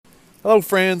Hello,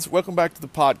 friends. Welcome back to the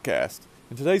podcast.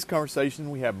 In today's conversation,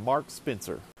 we have Mark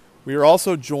Spencer. We are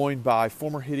also joined by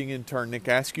former hitting intern Nick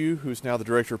Askew, who is now the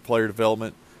Director of Player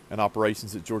Development and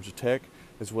Operations at Georgia Tech,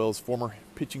 as well as former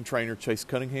pitching trainer Chase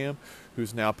Cunningham, who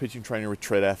is now pitching trainer with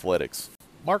Tread Athletics.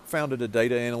 Mark founded a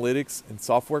data analytics and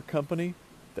software company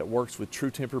that works with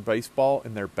True Temper Baseball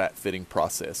in their bat fitting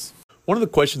process. One of the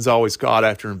questions I always got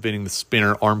after inventing the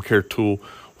Spinner arm care tool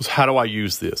was, how do I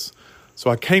use this? So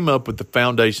I came up with the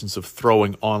Foundations of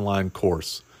Throwing online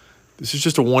course. This is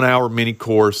just a 1-hour mini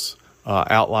course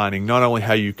outlining not only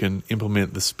how you can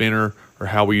implement the spinner or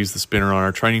how we use the spinner on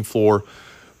our training floor,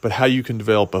 but how you can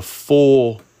develop a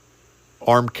full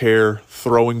arm care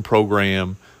throwing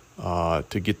program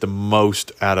to get the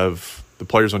most out of the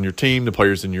players on your team, the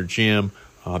players in your gym.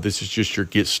 This is just your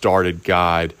get started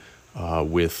guide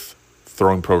with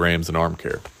throwing programs and arm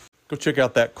care. Go check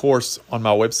out that course on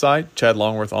my website,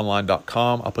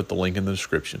 chadlongworthonline.com. I'll put the link in the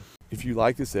description. If you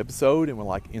like this episode and would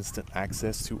like instant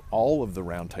access to all of the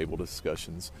roundtable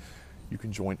discussions, you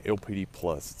can join LPD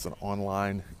Plus. It's an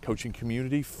online coaching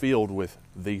community filled with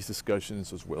these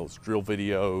discussions, as well as drill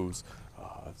videos,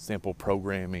 sample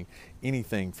programming,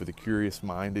 anything for the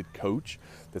curious-minded coach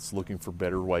that's looking for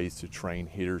better ways to train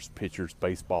hitters, pitchers,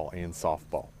 baseball, and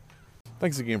softball.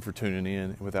 Thanks again for tuning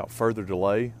in, and without further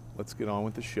delay, let's get on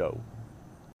with the show.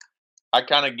 I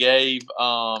kind of gave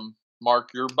Mark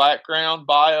your background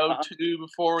bio too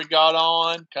before we got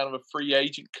on. Kind of a free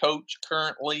agent coach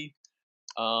currently.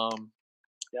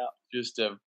 Just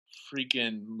a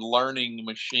freaking learning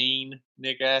machine.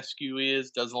 Nick Askew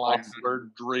doesn't like the word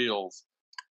drills.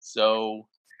 So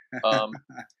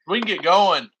we can get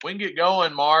going.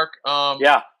 Mark.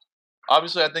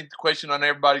 Obviously, I think the question on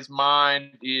everybody's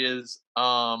mind is,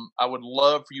 I would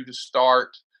love for you to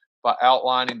start by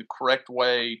outlining the correct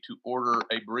way to order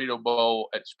a burrito bowl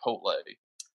at Chipotle.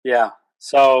 Yeah.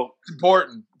 So it's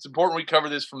important. It's important we cover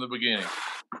this from the beginning.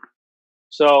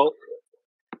 So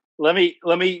let me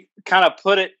kind of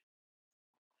put it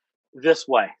this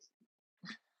way.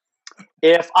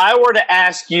 If I were to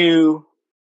ask you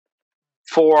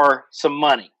for some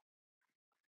money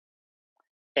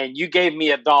and you gave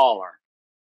me $1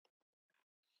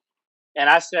 and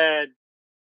I said,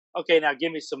 okay, now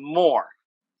give me some more.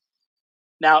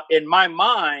 Now, in my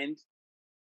mind,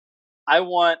 I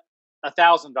want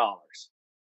 $1,000.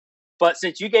 But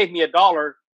since you gave me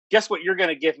 $1, guess what you're going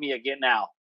to give me again now?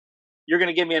 You're going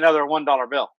to give me another $1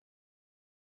 bill.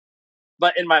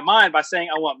 But in my mind, by saying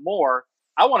I want more,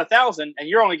 I want 1,000, and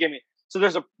you're only giving me. So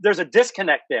there's a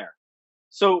disconnect there.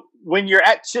 So when you're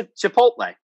at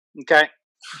Chipotle, okay,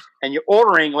 and you're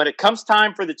ordering, when it comes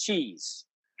time for the cheese,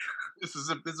 this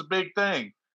is a big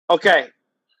thing. Okay.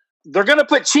 They're going to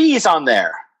put cheese on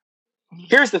there.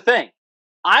 Here's the thing.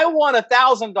 I want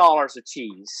 $1,000 of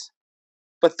cheese,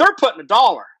 but they're putting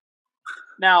 $1.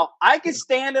 Now, I can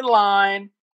stand in line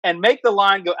and make the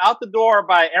line go out the door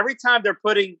by every time they're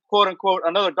putting, quote unquote,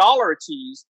 another $1 of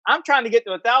cheese. I'm trying to get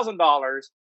to $1,000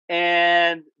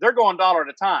 and they're going $1 at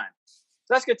a time.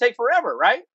 So that's going to take forever,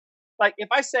 right? Like if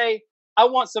I say, I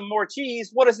want some more cheese,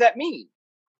 what does that mean?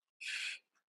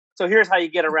 So here's how you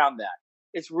get around that.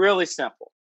 It's really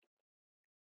simple.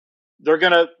 They're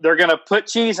gonna put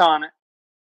cheese on it,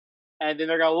 and then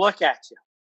they're gonna look at you.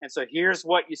 And so here's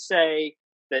what you say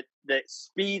that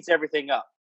speeds everything up.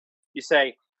 You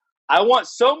say, "I want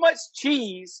so much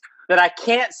cheese that I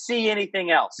can't see anything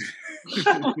else."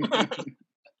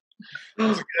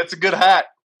 That's a good hack.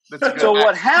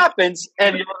 What happens?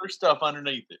 And the other stuff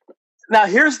underneath it. Now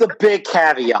here's the big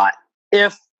caveat: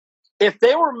 if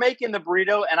they were making the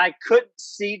burrito and I couldn't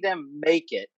see them make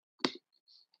it,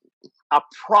 I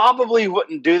probably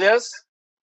wouldn't do this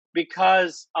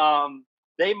because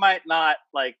they might not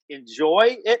like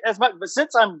enjoy it as much. But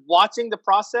since I'm watching the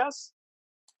process,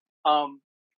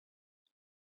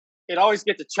 it always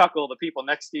gets a chuckle the people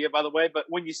next to you, by the way. But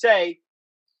when you say,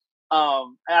 I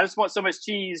just want so much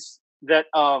cheese that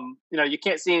you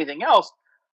can't see anything else,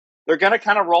 they're going to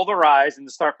kind of roll their eyes and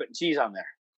start putting cheese on there.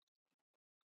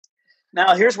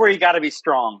 Now, here's where you got to be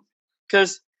strong,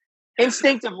 because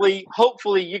instinctively,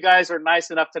 hopefully, you guys are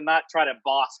nice enough to not try to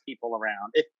boss people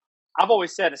around. I've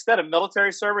always said, instead of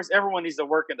military service, everyone needs to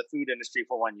work in the food industry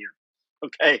for 1 year.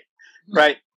 Okay,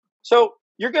 right? So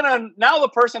you're gonna now the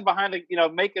person behind the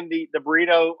making the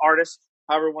burrito artist,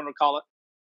 however you want to call it.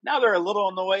 Now they're a little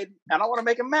annoyed. I don't want to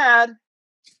make them mad,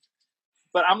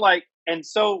 but I'm like, and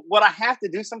so what I have to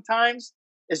do sometimes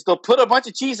is they'll put a bunch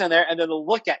of cheese in there and then they'll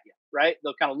look at you. Right?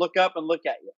 They'll kind of look up and look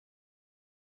at you.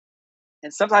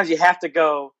 And sometimes you have to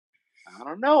go, I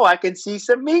don't know. I can see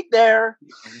some meat there.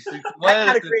 That kind Lettuce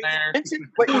of in creates there.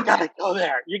 tension, but you got to go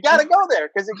there. You got to go there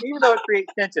because even though it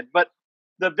creates tension, but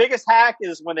the biggest hack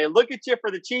is when they look at you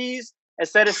for the cheese,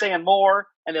 instead of saying more,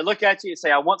 and they look at you and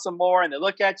say, I want some more, and they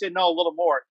look at you, no, a little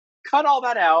more. Cut all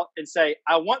that out and say,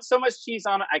 I want so much cheese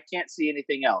on it, I can't see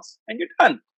anything else. And you're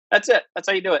done. That's it. That's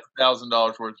how you do it.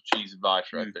 $1,000 worth of cheese advice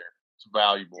right there. It's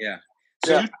valuable. Yeah.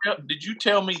 Did you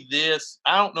tell me this?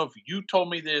 I don't know if you told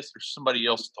me this or somebody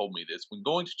else told me this. When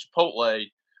going to Chipotle,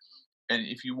 and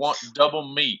if you want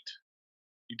double meat,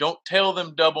 you don't tell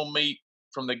them double meat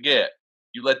from the get.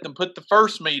 You let them put the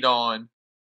first meat on,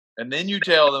 and then you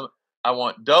tell them, I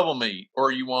want double meat,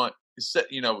 or I want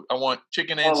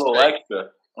chicken and steak.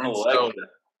 No,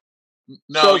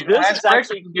 So you this ask is for extra,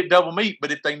 actually- you can get double meat,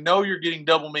 but if they know you're getting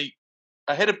double meat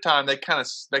ahead of time, they kind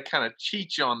of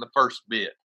cheat you on the first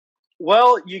bit.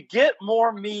 Well, you get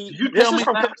more meat. Did you This tell is me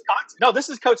from that? Coach Coxey. No, this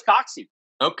is Coach Coxey.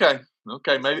 Okay.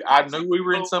 Maybe I knew we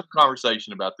were in some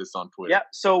conversation about this on Twitter. Yeah.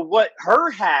 So what her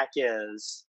hack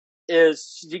is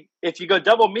if you go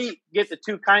double meat, get the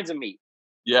two kinds of meat.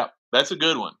 Yeah, that's a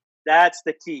good one. That's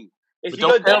the key. If But you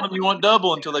don't go tell them you want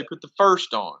double until they put the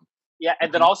first on. yeah,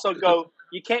 and then also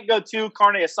you can't go two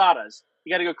carne asadas.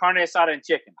 You got to go carne asada and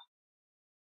chicken.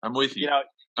 I'm with you. You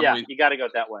know, you got to go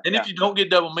that way. And if you don't get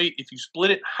double meat, if you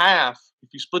split it in half, if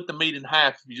you split the meat in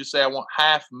half, if you just say I want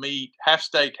half meat, half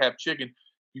steak, half chicken,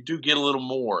 you do get a little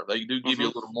more. They do give you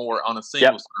a little more on a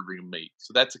single serving of meat.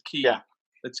 So that's a key. Yeah.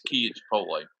 That's key at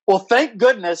Chipotle. Well, thank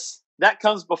goodness that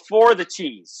comes before the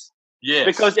cheese. Yes.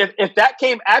 Because if that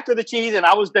came after the cheese and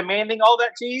I was demanding all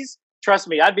that cheese, trust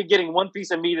me, I'd be getting one piece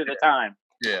of meat at a time.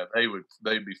 Yeah,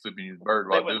 they'd be flipping you the bird.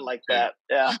 They wouldn't like that.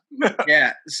 Yeah.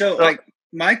 Yeah. So, like,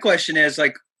 my question is,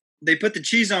 like, they put the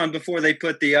cheese on before they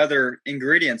put the other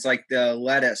ingredients, like the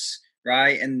lettuce,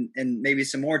 right, and maybe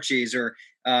some more cheese or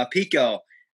pico.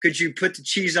 Could you put the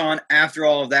cheese on after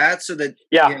all of that so that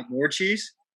you get more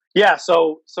cheese? Yeah.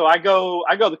 So I go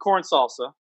the corn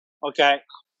salsa, okay,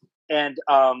 and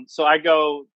so I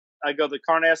go the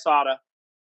carne asada,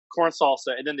 corn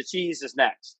salsa, and then the cheese is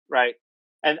next, right?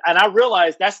 And I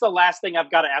realize that's the last thing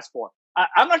I've got to ask for.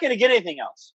 I'm not going to get anything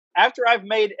else. After I've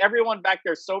made everyone back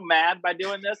there so mad by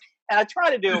doing this, and I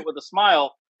try to do it with a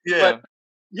smile, but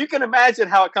you can imagine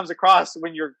how it comes across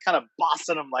when you're kind of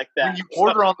bossing them like that. When you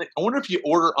order I wonder if you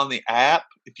order on the app,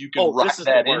 if you can write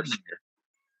that in there.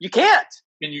 You can't.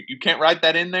 And you can't write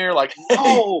that in there? Like,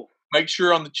 no. Make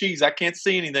sure on the cheese, I can't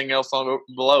see anything else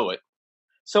below it.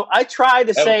 So I try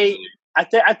to say, I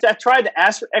tried to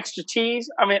ask for extra cheese.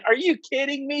 I mean, are you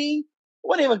kidding me?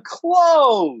 Wasn't even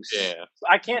close. Yeah.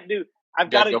 I can't do. I've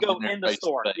got to go in the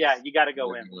store. Yeah, you got to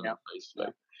go in. Yeah.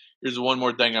 Here's one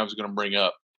more thing I was going to bring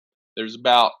up. There's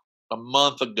about a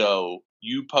month ago,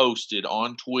 you posted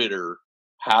on Twitter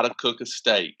how to cook a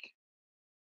steak.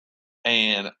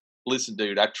 And listen,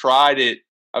 dude, I tried it.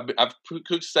 I've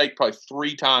cooked steak probably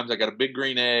 3 times. I got a big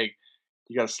green egg.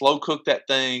 You got to slow cook that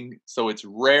thing so it's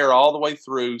rare all the way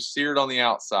through, seared on the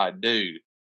outside. Dude,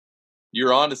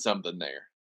 you're onto something there.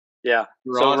 Yeah.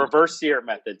 So reverse sear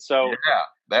method. So yeah,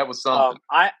 that was something.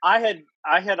 I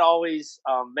had always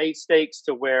made steaks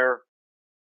to where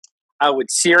I would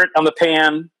sear it on the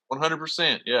pan.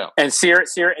 100%, yeah. And sear it,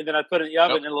 and then I put it in the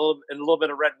oven and a little bit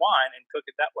of red wine and cook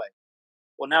it that way.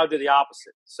 Well, now I do the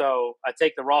opposite. So I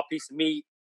take the raw piece of meat,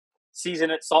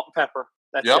 season it, salt and pepper.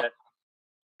 That's it.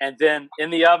 And then in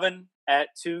the oven at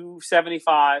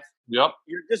 275. Yep.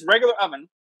 You're just regular oven,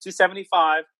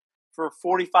 275 for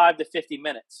 45 to 50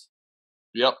 minutes.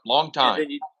 Yep, long time. And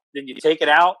then you take it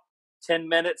out, 10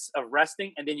 minutes of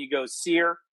resting, and then you go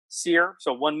sear.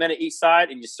 So 1 minute each side,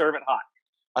 and you serve it hot.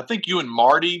 I think you and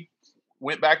Marty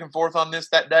went back and forth on this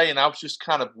that day, and I was just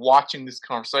kind of watching this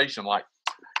conversation like,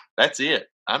 that's it.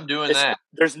 I'm doing that.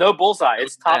 There's no bullseye.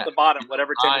 It's top to bottom,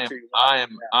 whatever temperature you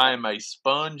want. I am a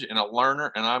sponge and a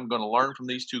learner, and I'm going to learn from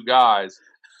these two guys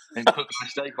and cook my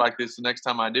steak like this the next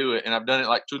time I do it. And I've done it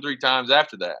like 2 or 3 times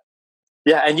after that.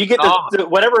 Yeah, and you get the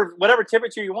whatever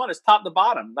temperature you want is top to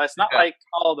bottom. That's not like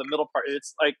the middle part.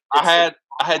 It's like I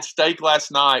had steak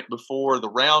last night before the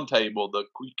round table, the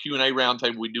Q&A round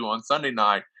table we do on Sunday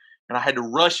night, and I had to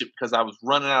rush it because I was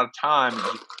running out of time.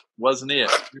 And it wasn't it?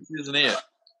 This isn't it.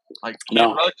 Like you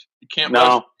can't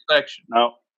rush perfection.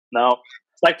 No.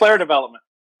 It's like player development.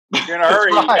 If you're in a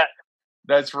hurry,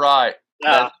 That's right.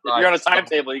 If you're on a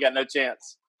timetable, you got no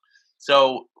chance.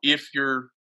 So if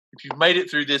you've made it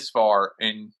through this far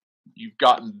and you've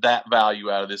gotten that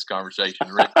value out of this conversation,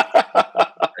 Rick,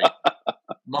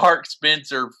 Mark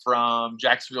Spencer from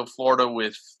Jacksonville, Florida,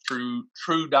 with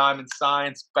True Diamond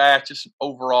Science Batch, just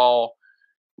overall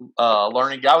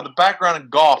learning guy with a background in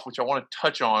golf, which I want to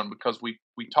touch on because we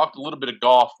talked a little bit of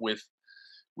golf with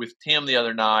Tim the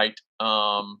other night.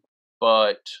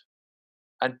 But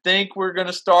I think we're going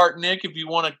to start, Nick. If you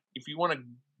want to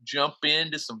jump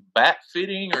into some bat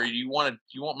fitting, or you want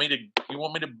me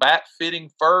to bat fitting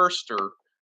first, or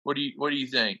what do you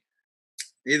think?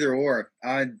 Either or.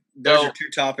 Those are two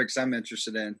topics I'm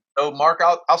interested in. So, Mark,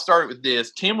 I'll start it with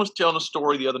this. Tim was telling a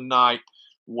story the other night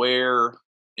where,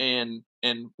 and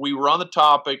we were on the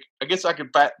topic. I guess I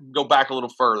could go back a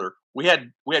little further. We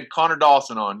had Connor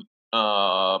Dawson on.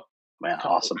 Man,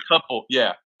 awesome couple.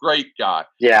 Yeah, great guy.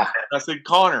 Yeah. And I said,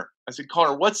 Connor,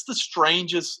 what's the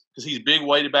strangest? Because he's a big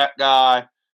weighted back guy,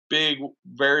 big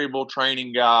variable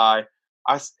training guy.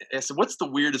 I said, what's the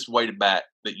weirdest weighted bat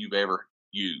that you've ever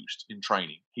used in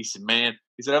training? He said, man,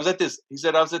 I was at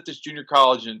this junior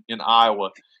college in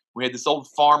Iowa. We had this old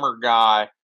farmer guy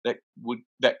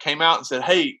that came out and said,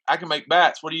 hey, I can make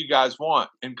bats. What do you guys want?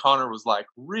 And Connor was like,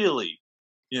 really?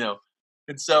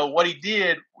 And so what he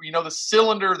did, the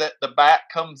cylinder that the bat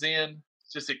comes in,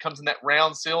 it comes in that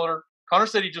round cylinder. Connor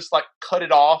said he just like cut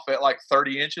it off at like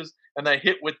 30 inches and they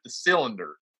hit with the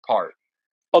cylinder part.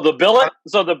 Oh, the billet?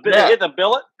 So hit the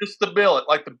billet? Just the billet,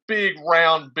 like the big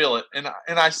round billet. And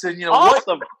I said,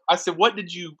 awesome. What? I said, what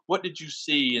did you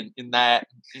see in that?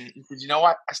 And he said,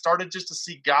 I started just to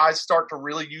see guys start to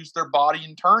really use their body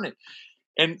and turn it.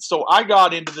 And so I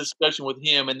got into the discussion with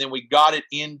him, and then we got it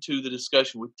into the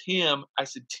discussion with Tim. I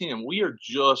said, Tim, we are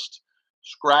just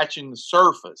scratching the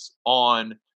surface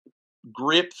on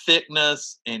grip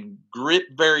thickness and grip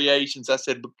variations. I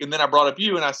said, and then I brought up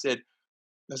you, and I said,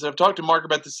 I've talked to Mark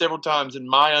about this several times, and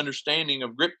my understanding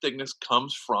of grip thickness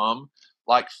comes from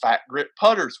like fat grip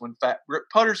putters. When fat grip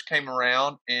putters came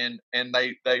around, and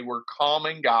they were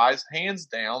calming guys' hands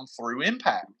down through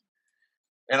impact.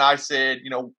 And I said,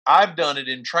 I've done it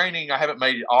in training. I haven't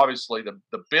made it obviously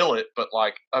the billet, but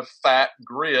like a fat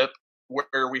grip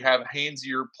where we have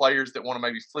handsier players that want to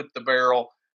maybe flip the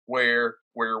barrel, where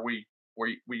we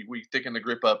thicken the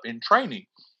grip up in training.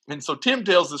 And so Tim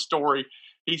tells the story.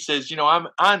 He says,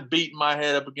 I'm beating my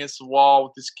head up against the wall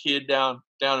with this kid down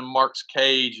in Mark's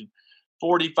cage, and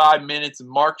 45 minutes, and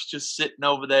Mark's just sitting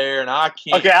over there, and I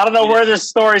can't. Okay, I don't know where this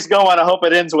story's going. I hope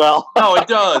it ends well. No, it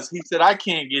does. He said, I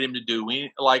can't get him to do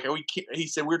any. He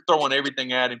said, we're throwing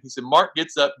everything at him. He said, Mark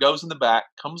gets up, goes in the back,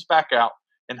 comes back out,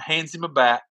 and hands him a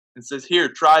bat and says, here,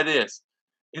 try this.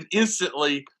 And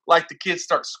instantly, like, the kid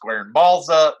starts squaring balls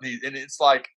up, and it's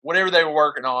like whatever they were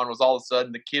working on was all of a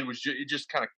sudden the kid it just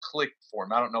kind of clicked for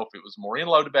him. I don't know if it was more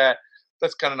in-low to bat.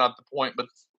 That's kind of not the point,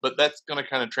 but that's going to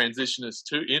kind of transition us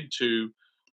into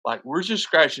like we're just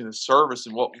scratching the surface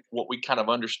and what we kind of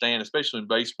understand, especially in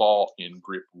baseball, in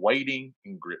grip weighting,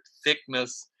 in grip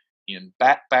thickness, in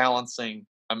bat balancing.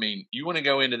 I mean, you want to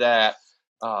go into that,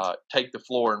 take the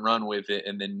floor and run with it,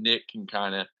 and then Nick can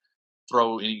kind of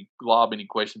lob any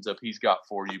questions up he's got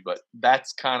for you. But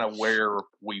that's kind of where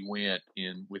we went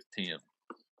in with Tim.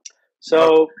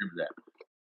 So,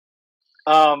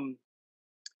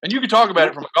 and you can talk about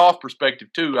it from a golf perspective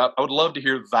too. I would love to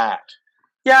hear that.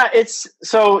 Yeah,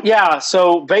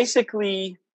 so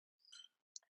basically,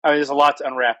 there's a lot to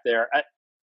unwrap there.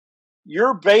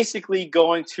 You're basically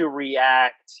going to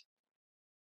react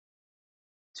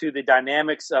to the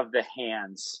dynamics of the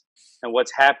hands and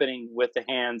what's happening with the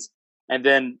hands. And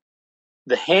then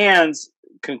the hands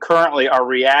concurrently are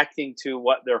reacting to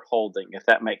what they're holding, if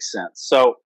that makes sense.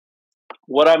 So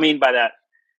what I mean by that,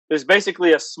 there's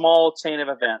basically a small chain of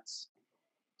events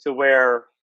to where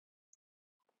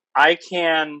I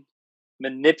can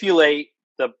manipulate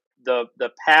the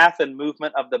path and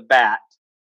movement of the bat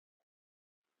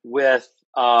with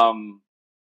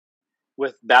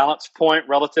balance point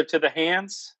relative to the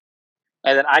hands,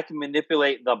 and then I can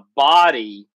manipulate the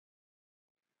body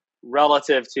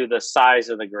relative to the size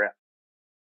of the grip.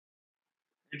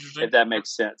 If that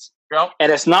makes sense. Yep.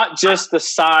 And it's not just the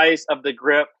size of the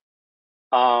grip,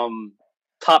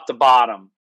 top to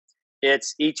bottom.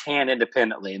 It's each hand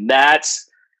independently, and that's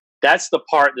the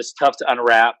part that's tough to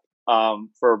unwrap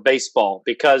for baseball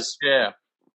because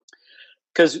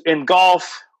in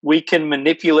golf we can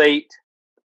manipulate.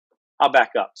 I'll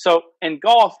back up. So in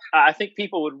golf, I think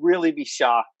people would really be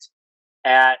shocked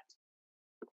at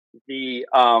the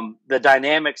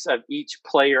dynamics of each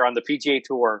player on the PGA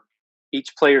Tour,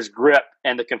 each player's grip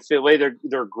and the way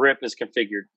their grip is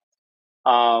configured.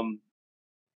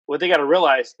 What they got to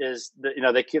realize is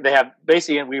that they have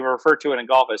basically, and we refer to it in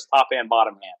golf as top hand,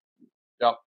 bottom hand.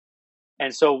 Yep.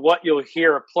 And so what you'll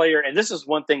hear a player, and this is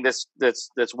one thing that's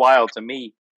wild to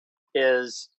me,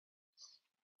 is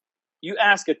you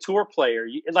ask a tour player,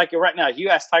 like right now, you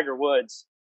ask Tiger Woods,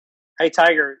 hey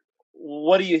Tiger,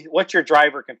 what's your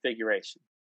driver configuration?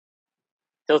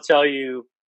 He'll tell you,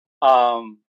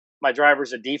 my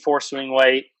driver's a D4 swing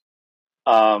weight.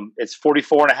 It's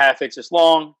 44.5 inches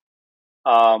long.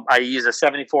 I use a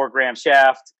 74 gram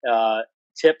shaft,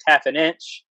 tipped half an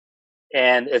inch.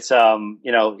 And it's,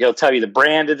 he'll tell you the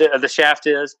brand of the shaft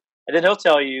is, and then he'll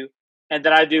tell you, and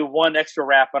then I do one extra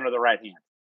wrap under the right hand.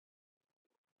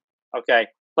 Okay.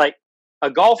 Like a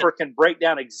golfer can break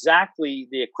down exactly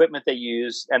the equipment they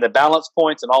use and the balance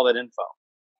points and all that info.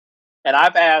 And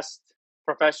I've asked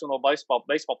professional baseball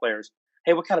players,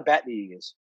 hey, what kind of bat do you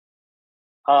use?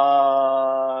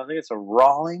 I think it's a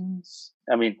Rawlings.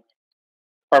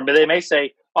 Or they may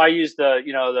say, I use the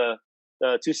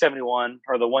 271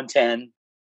 or the 110.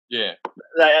 Yeah.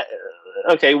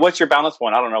 Okay, what's your balance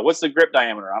point? I don't know. What's the grip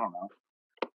diameter? I don't know.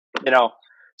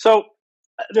 So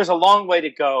there's a long way to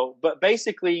go, but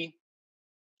basically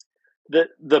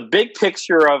the big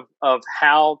picture of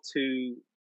how to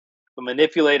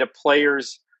manipulate a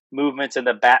player's movements in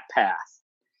the bat path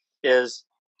is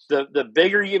the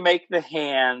bigger you make the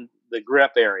hand, the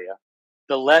grip area,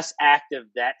 the less active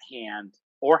that hand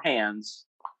or hands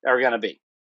are going to be.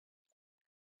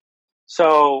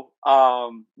 So,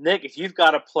 Nick, if you've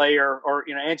got a player, or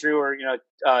Andrew, or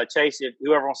Chase,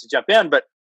 whoever wants to jump in, but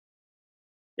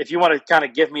if you want to kind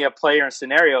of give me a player and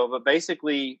scenario, but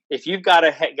basically, if you've got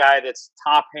a guy that's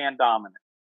top hand dominant,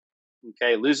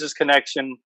 okay, loses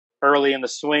connection early in the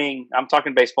swing. I'm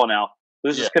talking baseball now.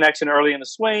 Loses connection early in the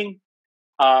swing.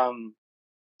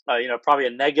 Probably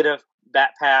a negative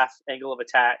bat path, angle of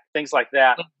attack, things like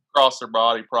that. Across their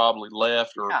body, probably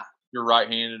left, or you're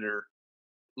right-handed, or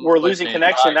we're losing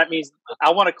connection. Right. That means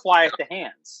I want to quiet the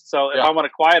hands. So if I want to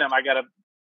quiet them, I got to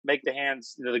make the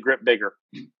hands, the grip bigger.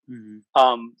 Mm-hmm.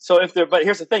 But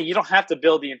here's the thing: you don't have to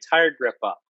build the entire grip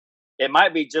up. It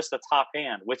might be just a top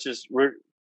hand, which is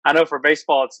I know for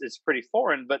baseball it's pretty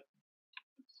foreign, but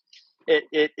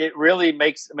it really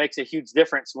makes a huge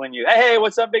difference when you hey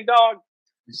what's up big dog.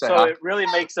 So it really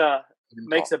makes a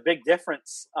big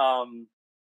difference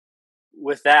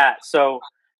with that. So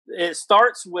it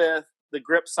starts with the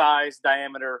grip size,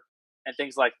 diameter, and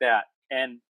things like that.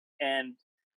 And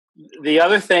the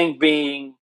other thing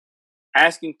being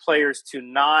asking players to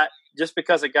not, just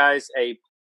because a guy's a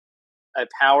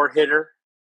power hitter,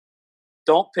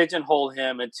 don't pigeonhole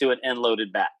him into an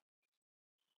end-loaded bat.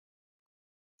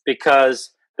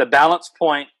 Because the balance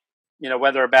point,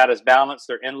 whether a bat is balanced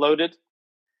or end-loaded,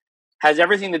 has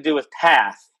everything to do with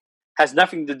path, has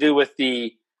nothing to do with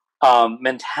the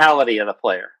mentality of the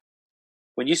player.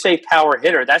 When you say power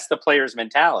hitter, that's the player's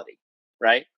mentality,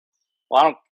 right?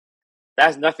 Well, that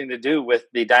has nothing to do with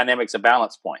the dynamics of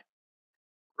balance point.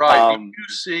 Right.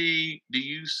 This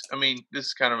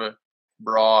is kind of a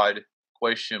broad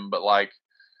question, but like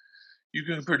you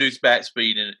can produce bat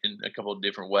speed in a couple of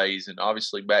different ways. And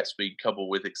obviously bat speed coupled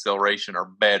with acceleration are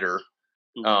better.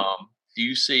 Mm-hmm. Do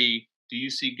you see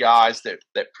guys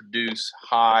that produce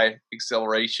high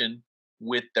acceleration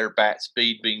with their bat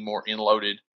speed being more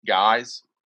end-loaded guys,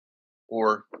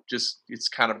 or just it's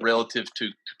kind of relative to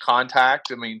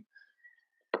contact?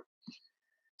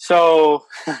 So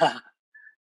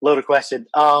loaded question.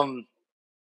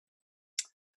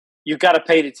 You've got to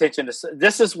pay attention to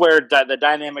this. Is where the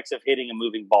dynamics of hitting a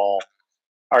moving ball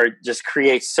are just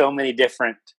create so many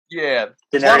different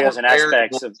scenarios and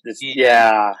aspects of this.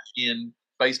 In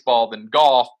baseball than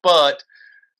golf, but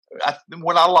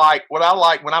what I like when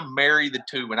I marry the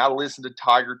two, when I listen to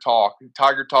Tiger Talk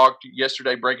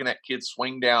yesterday, breaking that kid's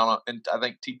swing down, and I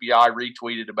think TPI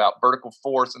retweeted about vertical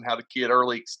force and how the kid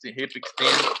early hip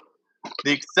extended.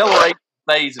 The acceleration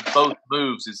phase of both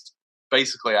moves is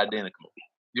basically identical.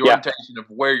 The orientation of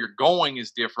where you're going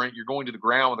is different. You're going to the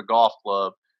ground with a golf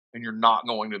club, and you're not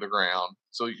going to the ground.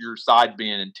 So your side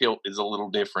bend and tilt is a little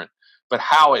different. But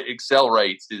how it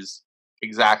accelerates is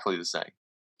exactly the same.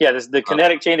 Yeah, the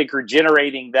kinetic chain of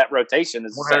generating that rotation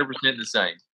is 100% the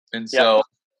same. And so,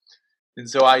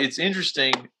 it's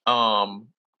interesting.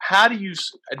 How do you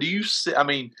see?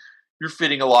 You're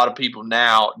fitting a lot of people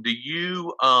now. Do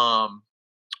you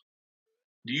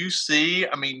see?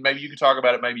 Maybe you can talk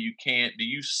about it. Maybe you can't. Do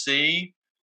you see?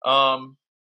 A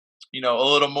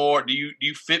little more. Do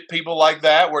you fit people like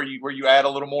that where you add a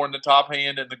little more in the top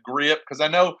hand and the grip? Because I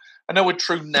know with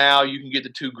True now you can get the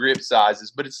two grip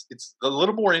sizes, but it's a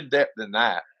little more in depth than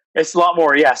that. It's a lot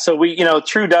more, yeah. So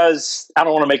True does. I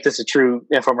don't want to make this a True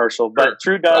infomercial, but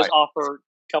True does offer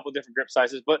a couple of different grip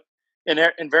sizes. But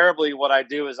invariably, what I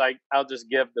do is I'll just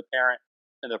give the parent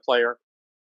and the player,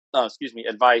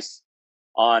 advice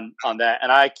on that, and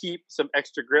I keep some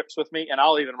extra grips with me, and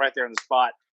I'll even right there in the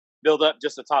spot build up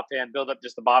just the top hand, build up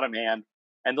just the bottom hand,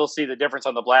 and they'll see the difference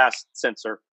on the blast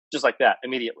sensor just like that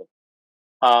immediately.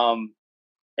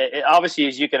 Obviously,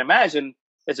 as you can imagine,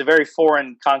 it's a very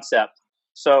foreign concept.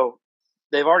 So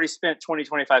they've already spent 20,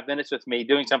 25 minutes with me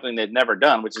doing something they've never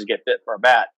done, which is get fit for a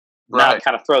bat. Right. Now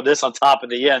kind of throw this on top of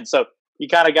the end. So you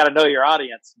kind of got to know your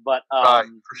audience. But right,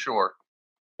 for sure.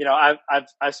 You know,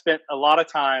 I've spent a lot of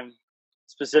time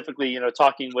specifically, you know,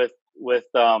 talking with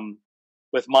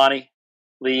Monty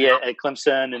Lee at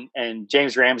Clemson and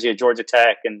James Ramsey at Georgia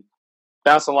Tech, and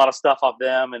bouncing a lot of stuff off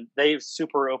them. And they're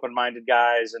super open-minded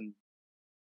guys, and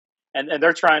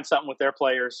they're trying something with their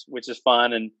players, which is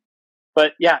fun.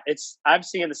 But yeah, I'm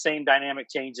seeing the same dynamic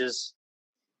changes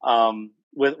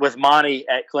with Monty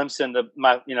at Clemson.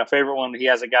 My favorite one, he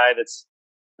has a guy that's,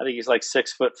 I think he's like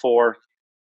 6'4",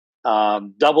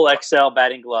 double XL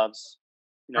batting gloves.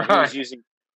 You know, he was using,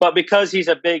 but because he's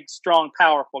a big, strong,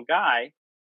 powerful guy,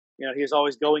 you know, he was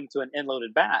always going to an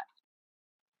end-loaded bat.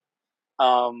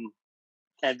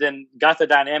 And then got the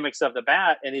dynamics of the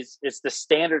bat, and it's the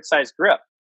standard size grip.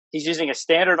 He's using a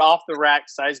standard off the rack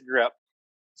size grip.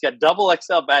 He's got double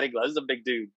XL batting gloves. This is a big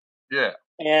dude. Yeah.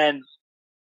 And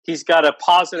he's got a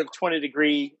positive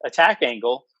 20-degree attack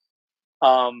angle.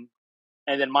 And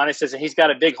then Monty says, and he's got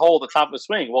a big hole at the top of the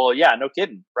swing. Well, yeah, no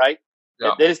kidding, right?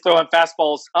 Yeah. If they're just throwing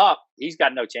fastballs up, he's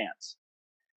got no chance.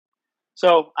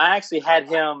 So I actually had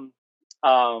him.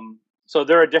 So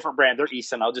they're a different brand. They're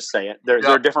Easton. I'll just say it. They're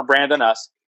a different brand than us.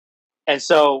 And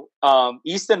so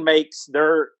Easton makes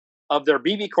their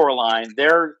BB Core line,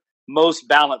 their most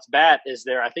balanced bat is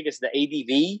I think it's the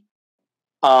ADV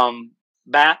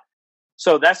bat.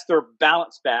 So that's their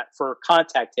balanced bat for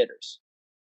contact hitters.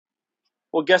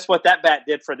 Well, guess what that bat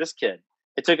did for this kid?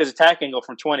 It took his attack angle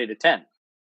from 20 to 10.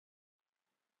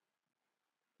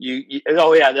 The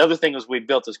other thing was we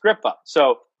built his grip up.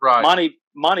 So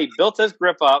Monty built his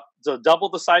grip up, so double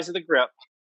the size of the grip,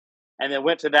 and then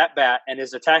went to that bat, and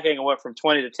his attack angle went from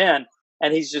 20 to 10,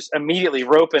 and he's just immediately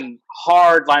roping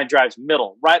hard line drives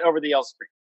middle, right over the L screen.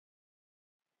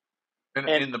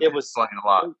 And it was playing a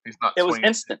lot. He's not. It was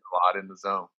instant. A lot in the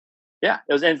zone. Yeah,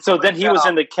 it was, and so then he was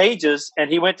in the cages, and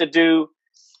he went to do.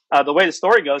 The way the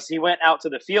story goes, he went out to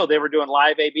the field. They were doing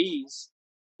live ABs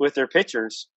with their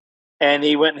pitchers, and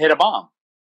he went and hit a bomb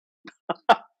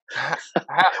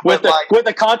with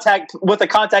the contact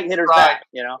hitter's back.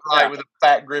 You know, with a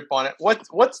fat grip on it.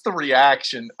 What's the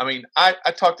reaction? I mean, I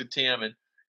talked to Tim, and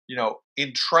you know,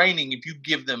 in training, if you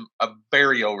give them a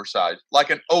very oversized,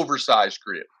 like an oversized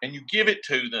grip, and you give it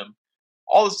to them,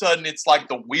 all of a sudden it's like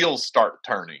the wheels start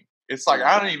turning. It's like,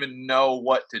 I don't even know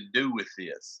what to do with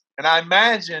this. And I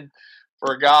imagine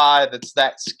for a guy that's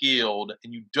that skilled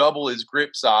and you double his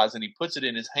grip size and he puts it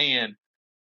in his hand,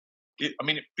 it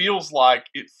feels like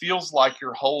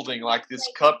you're holding like this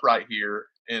cup right here,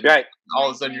 and all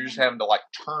of a sudden you're just having to like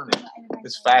turn it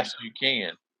as fast as you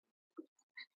can.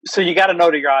 So you got to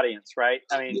know to your audience, right?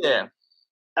 I mean, yeah.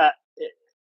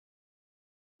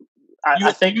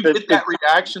 I think you get that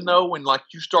reaction though when like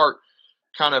you start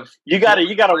kind of you got to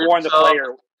warn the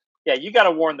player. Yeah, you got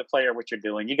to warn the player what you're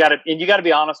doing. You got to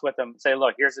be honest with them. Say,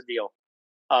 look, here's the deal.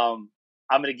 I'm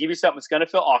going to give you something that's going to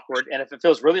feel awkward, and if it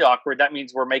feels really awkward, that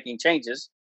means we're making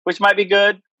changes, which might be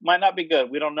good, might not be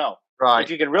good. We don't know. Right. If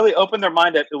you can really open their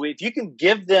mind up, if you can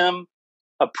give them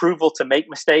approval to make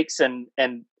mistakes and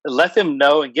let them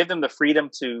know and give them the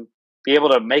freedom to be able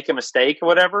to make a mistake or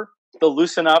whatever, they'll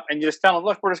loosen up, and you just tell them,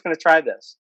 look, we're just going to try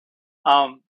this.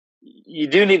 You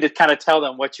do need to kind of tell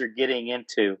them what you're getting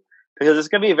into, because it's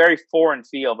going to be a very foreign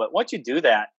feel. But once you do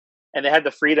that, and they have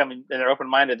the freedom and they're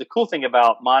open-minded, the cool thing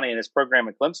about Monty and his program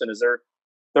at Clemson is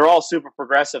they're all super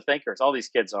progressive thinkers. All these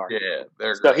kids are. Yeah,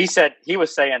 they're so great. he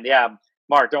was saying, yeah,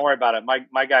 Mark, don't worry about it.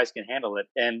 My guys can handle it.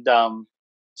 And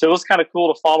so it was kind of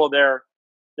cool to follow their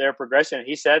progression.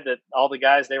 He said that all the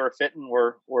guys they were fitting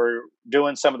were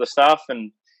doing some of the stuff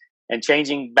and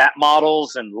changing bat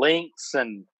models and links.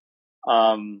 And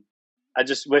I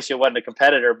just wish it wasn't a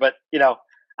competitor. But, you know,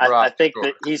 I think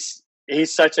that he's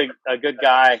such a good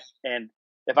guy. And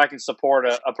if I can support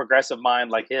a progressive mind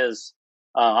like his,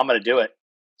 I'm going to do it.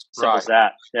 Simple as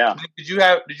that. Yeah. Did you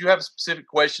have a specific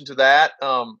question to that?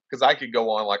 Because I could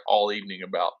go on like all evening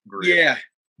about grit. Yeah.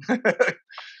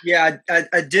 Yeah,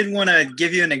 I did want to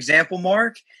give you an example,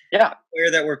 Mark. Yeah.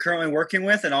 Player that we're currently working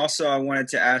with, and also I wanted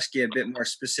to ask you a bit more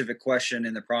specific question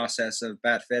in the process of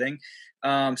bat fitting.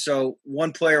 So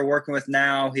one player working with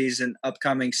now, he's an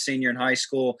upcoming senior in high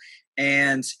school,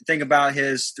 and think about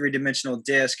his three-dimensional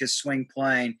disc, his swing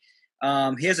plane.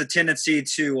 He has a tendency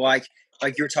to like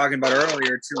you were talking about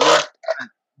earlier, to really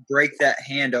break that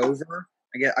hand over.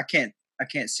 I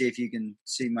can't see if you can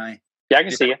see my Yeah, I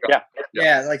can see it. Yeah.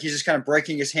 Yeah, like he's just kind of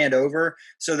breaking his hand over.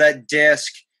 So that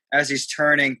disc, as he's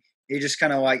turning, he just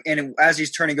kind of like, and as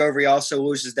he's turning over, he also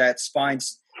loses that spine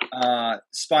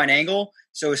angle.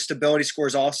 So his stability score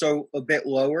is also a bit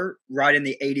lower, right in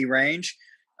the 80 range.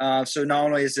 So not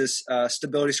only is this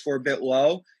stability score a bit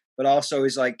low, but also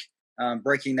he's like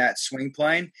breaking that swing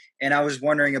plane. And I was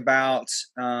wondering about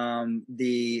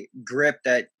the grip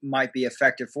that might be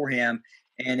effective for him.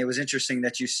 And it was interesting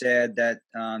that you said that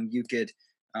you could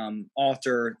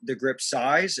alter the grip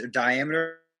size or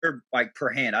diameter like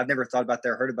per hand. I've never thought about that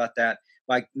or heard about that.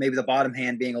 Like maybe the bottom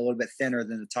hand being a little bit thinner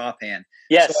than the top hand.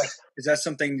 Yes. So like, is that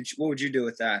something, what would you do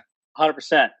with that?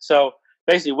 100%. So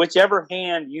basically, whichever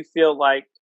hand you feel like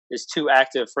is too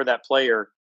active for that player,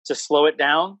 to slow it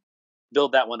down,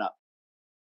 build that one up.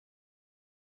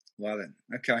 Love it.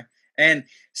 Okay. And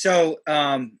so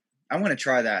I want to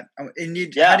try that. And you,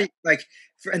 Yeah. how do you, like,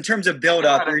 in terms of build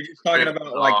up, are you just talking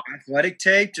about like athletic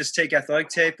tape? Just take athletic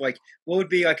tape. Like, what would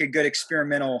be like a good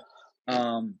experimental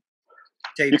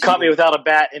tape? You caught me without a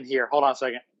bat in here. Hold on a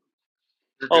second.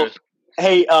 You're Oh, good.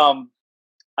 hey,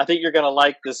 I think you're gonna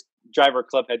like this driver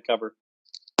club head cover.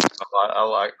 I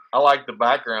like the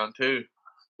background too.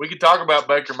 We could talk about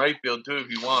Baker Mayfield too if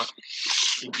you want.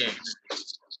 You can't.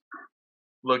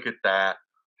 Look at that.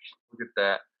 Look at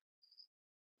that.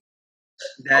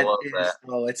 That I love is, that.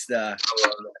 oh, it's the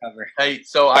cover. Hey,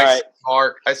 so I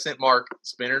sent Mark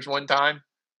spinners one time,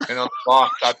 and on the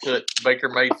box I put Baker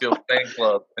Mayfield fan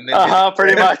club, and then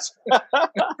Pretty much.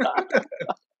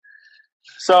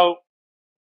 So,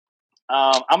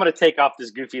 I'm gonna take off this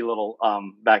goofy little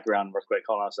background real quick.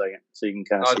 Hold on a second, so you can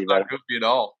kind of see it's better. not goofy at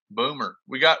all. Boomer.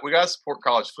 We got to support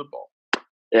college football.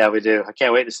 Yeah, we do. I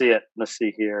can't wait to see it. Let's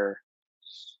see here.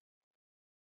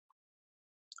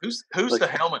 Who's the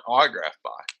helmet autographed by?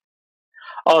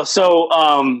 Oh, so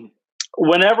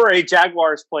whenever a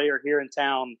Jaguars player here in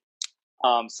town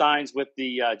signs with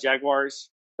the Jaguars,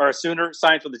 or a Sooner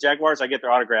signs with the Jaguars, I get their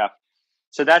autograph.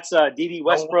 So that's D.D.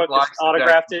 Westbrook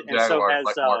autographed it, and so has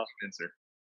Mark Spencer.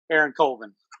 Aaron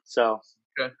Colvin. So,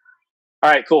 okay. All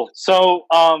right, cool. So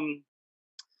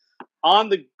on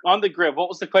the grip, what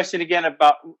was the question again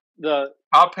about the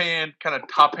top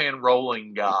hand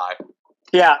rolling guy?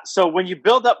 Yeah, so when you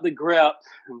build up the grip,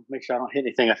 make sure I don't hit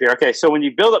anything up here. Okay, so when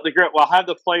you build up the grip, well, I'll have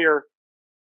the player,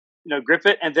 grip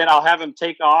it, and then I'll have him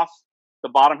take off the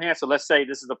bottom hand. So let's say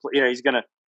this is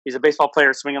he's a baseball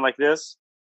player swinging like this.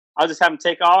 I'll just have him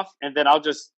take off, and then I'll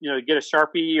just get a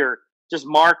Sharpie or just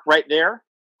mark right there.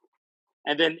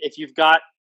 And then if you're gonna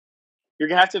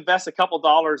have to invest a couple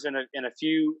dollars in a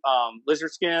few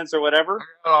lizard skins or whatever.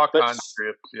 All kinds of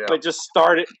grips, yeah. But just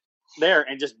start it there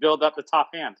and just build up the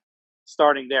top hand.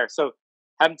 Starting there. So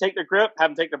have them take their grip,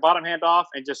 have them take their bottom hand off,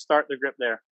 and just start the grip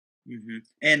there. Mm-hmm.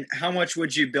 And how much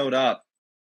would you build up?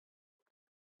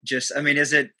 Is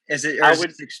it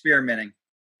experimenting?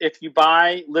 If you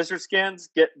buy lizard skins,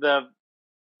 get the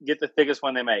thickest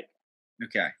one they make.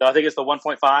 Okay. So I think it's the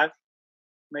 1.5,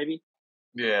 maybe.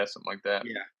 Yeah, something like that.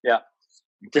 Yeah.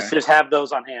 Okay. Just have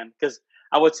those on hand, because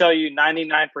I would tell you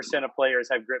 99% of players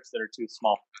have grips that are too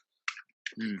small.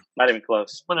 Not even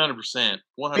close. 100%.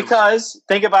 Because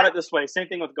think about it this way. Same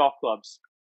thing with golf clubs.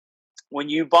 When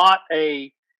you bought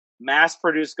a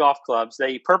mass-produced golf clubs,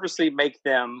 they purposely make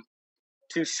them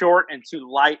too short and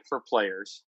too light for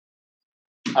players,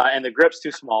 and the grip's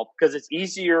too small, because it's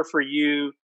easier for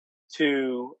you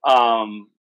to,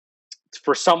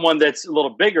 for someone that's a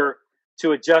little bigger,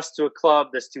 to adjust to a club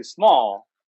that's too small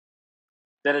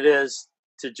than it is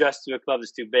to adjust to a club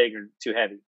that's too big or too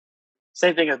heavy.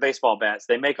 Same thing as baseball bats.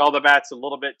 They make all the bats a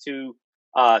little bit too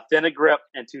thin a grip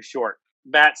and too short.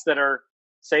 Bats that are,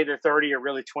 say they're 30 are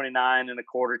really 29 and a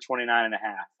quarter, 29 and a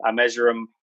half. I measure them.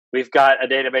 We've got a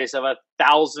database of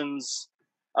thousands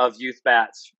of youth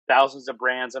bats, thousands of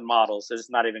brands and models. It's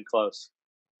not even close.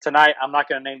 Tonight, I'm not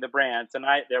going to name the brand.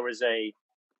 Tonight, there was a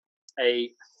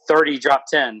 30 drop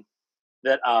 10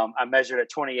 that I measured at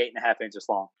 28 and a half inches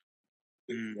long.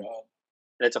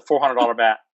 It's a $400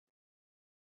 bat.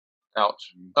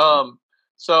 Ouch.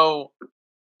 So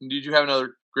did you have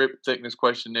another grip thickness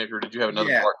question, Nick, or did you have another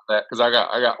part of that? Because I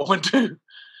got one too.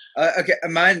 Okay,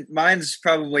 mine's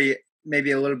probably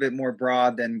maybe a little bit more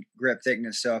broad than grip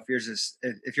thickness. So if yours is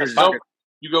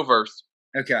you go first.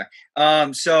 Okay.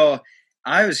 So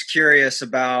I was curious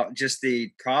about just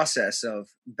the process of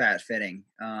bat fitting,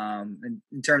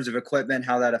 in terms of equipment,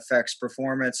 how that affects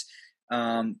performance.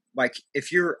 Like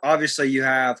if you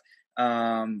have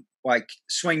like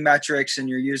swing metrics and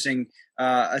you're using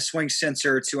a swing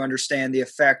sensor to understand the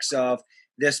effects of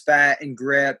this bat and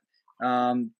grip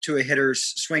to a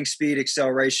hitter's swing speed,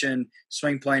 acceleration,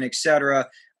 swing plane, etc.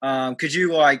 Could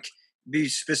you be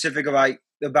specific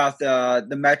about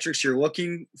the metrics you're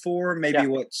looking for? Maybe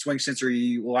what swing sensor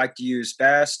you like to use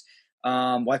best?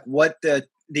 Like what the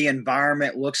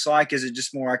environment looks like? Is it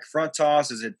just more like front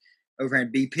toss? Is it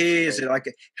overhand BP? Is it like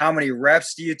how many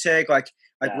reps do you take? Like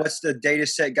what's the data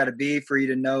set got to be for you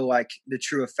to know like the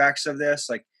true effects of this?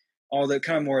 Like all the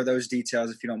kind of more of those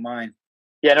details, if you don't mind.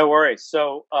 Yeah, no worries.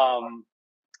 So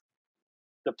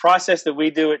the process that we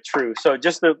do at True. So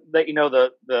just to let you know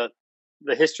the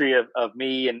history of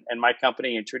me and my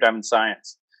company and True Diamond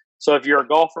Science. So if you're a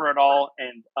golfer at all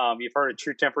and you've heard of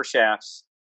True Temper shafts,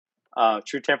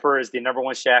 True Temper is the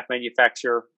 #1 shaft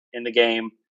manufacturer in the game.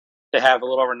 They have a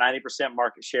little over 90%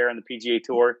 market share in the PGA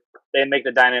Tour. They make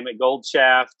the Dynamic Gold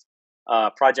shaft,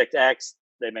 Project X.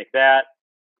 They make that.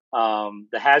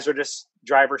 The hazardous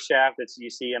driver shaft that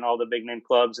you see in all the big name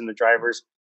clubs and the drivers,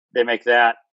 they make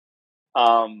that.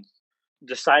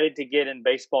 Decided to get in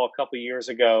baseball a couple years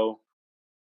ago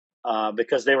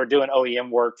because they were doing OEM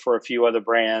work for a few other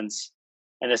brands,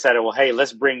 and decided, well, hey,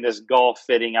 let's bring this golf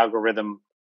fitting algorithm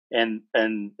and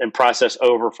process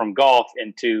over from golf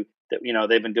into that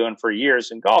they've been doing for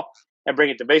years in golf and bring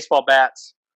it to baseball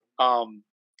bats.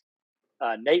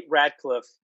 Nate Radcliffe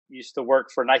used to work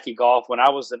for Nike Golf when I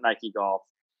was at Nike Golf,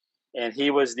 and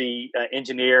he was the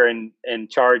engineer in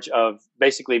charge of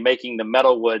basically making the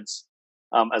metal woods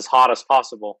as hot as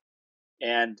possible.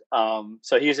 And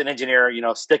so he was an engineer,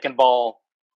 stick and ball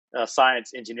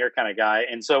science engineer kind of guy.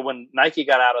 And so when Nike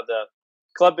got out of the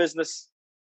club business,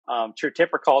 True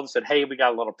Temper called and said, hey, we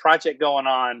got a little project going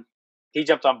on. He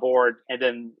jumped on board, and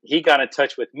then he got in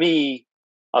touch with me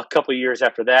a couple of years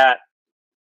after that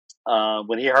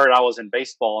when he heard I was in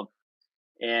baseball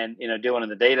and doing in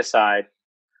the data side.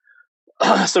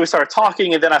 So we started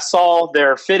talking, and then I saw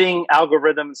their fitting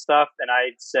algorithm and stuff, and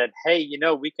I said, hey,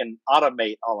 we can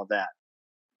automate all of that.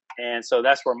 And so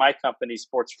that's where my company,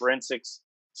 Sports Forensics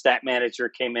Stat Manager,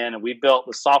 came in, and we built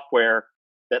the software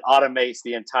that automates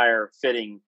the entire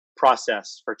fitting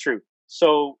process for True.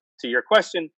 So to your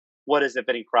question, what is the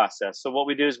fitting process? So what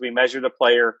we do is we measure the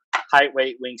player height,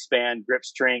 weight, wingspan, grip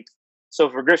strength. So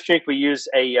for grip strength, we use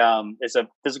it's a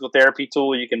physical therapy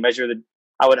tool. You can measure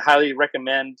I would highly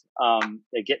recommend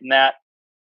getting that.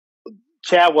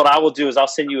 Chad, what I will do is I'll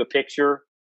send you a picture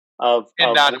of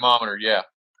dynamometer. Yeah.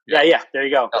 There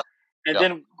you go. And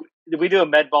then we do a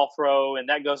med ball throw, and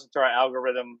that goes into our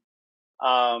algorithm.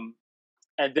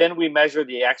 And then we measure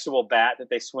the actual bat that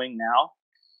they swing now,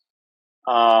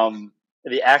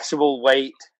 the actual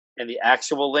weight and the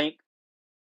actual length.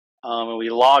 And we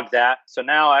log that. So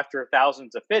now after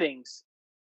thousands of fittings,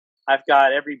 I've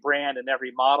got every brand and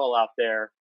every model out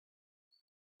there,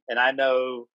 and I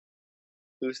know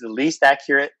who's the least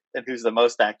accurate and who's the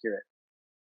most accurate.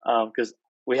 Because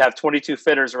we have 22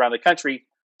 fitters around the country,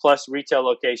 plus retail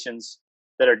locations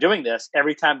that are doing this.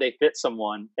 Every time they fit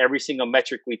someone, every single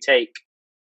metric we take,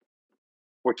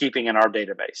 we're keeping in our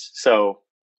database. So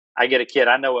I get a kid,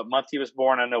 I know what month he was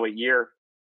born, I know what year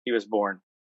he was born.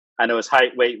 I know his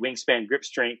height, weight, wingspan, grip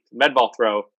strength, med ball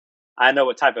throw. I know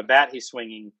what type of bat he's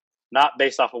swinging, not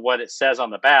based off of what it says on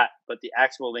the bat, but the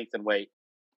actual length and weight.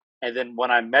 And then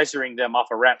when I'm measuring them off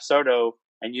a Rapsodo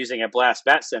and using a blast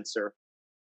bat sensor,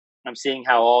 I'm seeing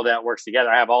how all that works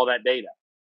together. I have all that data.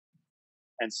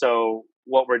 And so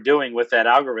what we're doing with that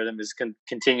algorithm is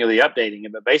continually updating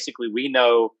it. But basically, we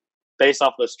know based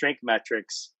off those strength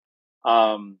metrics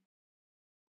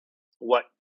what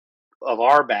of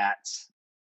our bats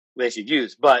they should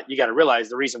use. But you got to realize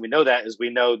the reason we know that is we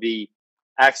know the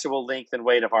actual length and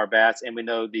weight of our bats, and we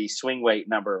know the swing weight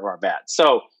number of our bats.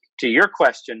 So to your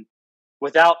question,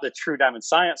 without the True Diamond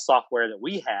Science software that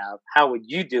we have, how would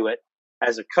you do it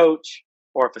as a coach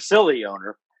or a facility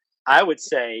owner? I would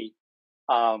say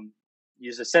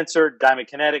use a sensor, Diamond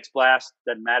Kinetics, Blast,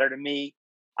 doesn't matter to me.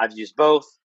 I've used both.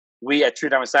 We at True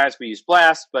Diamond Science, we use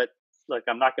Blast, but look,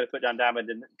 I'm not going to put down Diamond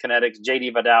Kinetics.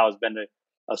 JD Vidal has been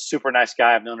a super nice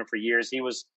guy. I've known him for years. He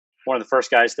was one of the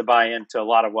first guys to buy into a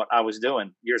lot of what I was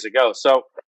doing years ago. So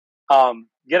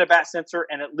get a bat sensor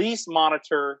and at least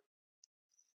monitor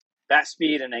bat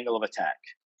speed and angle of attack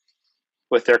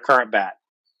with their current bat.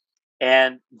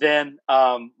 And then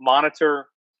monitor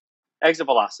exit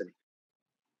velocity.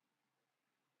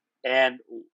 And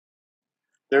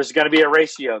there's going to be a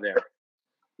ratio there.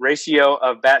 Ratio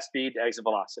of bat speed to exit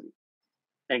velocity.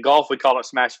 In golf, we call it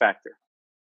smash factor.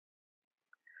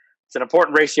 It's an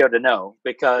important ratio to know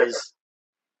because,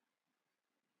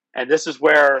 and this is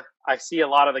where I see a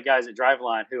lot of the guys at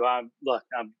Driveline who I'm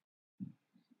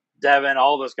Devin,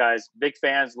 all those guys, big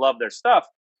fans, love their stuff.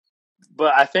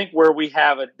 But I think where we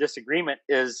have a disagreement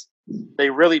is they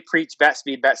really preach bat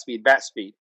speed, bat speed, bat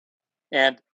speed.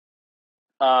 And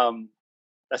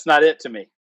That's not it to me.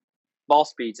 Ball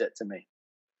speed's it to me.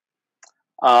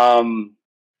 I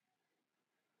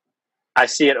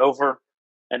see it over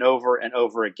and over and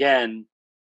over again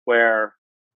where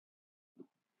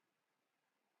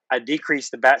I decrease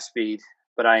the bat speed,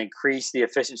 but I increase the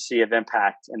efficiency of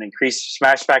impact and increase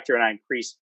smash factor, and I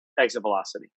increase exit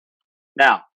velocity.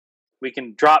 Now, we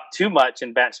can drop too much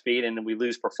in bat speed and then we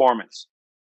lose performance.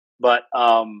 But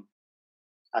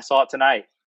I saw it tonight.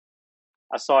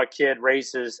 I saw a kid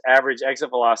raise his average exit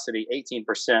velocity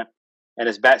 18%, and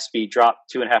his bat speed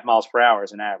dropped 2.5 miles per hour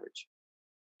as an average.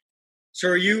 So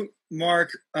are you,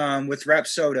 Mark, with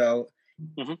Rapsodo,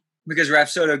 because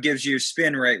Rapsodo gives you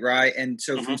spin rate, right? And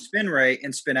so from spin rate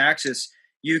and spin axis,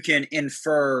 you can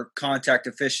infer contact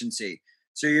efficiency.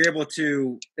 So you're able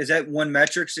to, is that one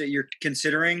metrics that you're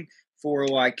considering for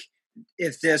like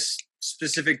if this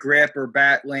specific grip or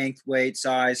bat length, weight,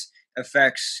 size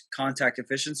affects contact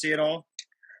efficiency at all?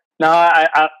 No,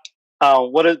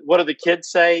 what do the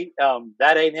kids say?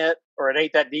 That ain't it, or it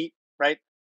ain't that deep, right?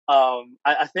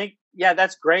 I think, yeah,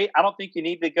 that's great. I don't think you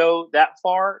need to go that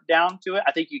far down to it.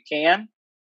 I think you can,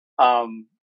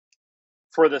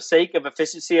 for the sake of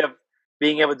efficiency of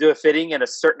being able to do a fitting in a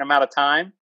certain amount of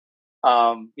time.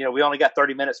 We only got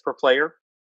 30 minutes per player.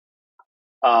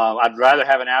 I'd rather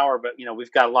have an hour, but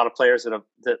we've got a lot of players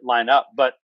that line up.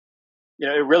 But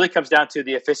it really comes down to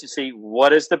the efficiency.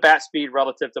 What is the bat speed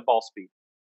relative to ball speed?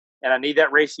 And I need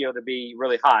that ratio to be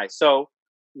really high. So,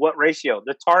 what ratio?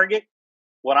 The target.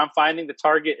 What I'm finding, the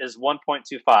target is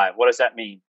 1.25. What does that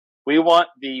mean? We want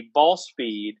the ball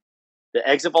speed, the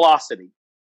exit velocity,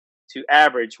 to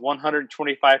average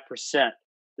 125%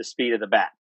 the speed of the bat.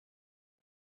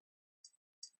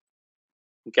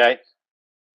 Okay?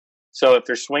 So if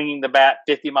they're swinging the bat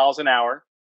 50 miles an hour,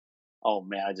 oh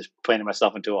man, I just planted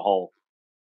myself into a hole.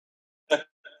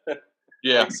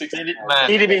 Yeah. They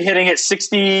need to be hitting it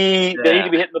 60. Yeah. They need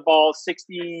to be hitting the ball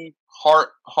 60. Hard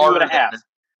and a half.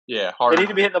 Yeah, hard. They need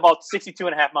to be hitting the ball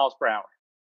 62.5 miles per hour.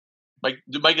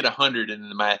 To make it 100, and then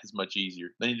the math is much easier.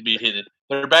 They need to be hitting it.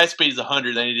 Their bat speed is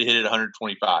 100. They need to hit it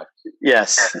 125.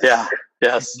 Yes. Yeah.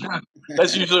 Yes.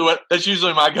 That's usually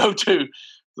my go-to.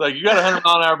 Like, you got 100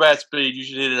 mile an hour bat speed, you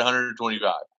should hit it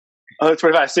 125.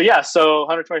 125. So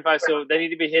 125. So they need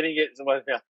to be hitting it.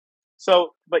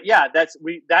 So, but yeah, that's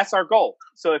our goal.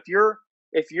 So if you're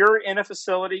in a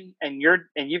facility and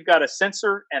you've got a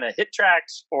sensor and a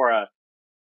HitTrax or a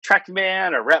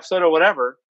TrackMan or Rapsodo or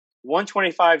whatever,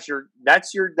 125 is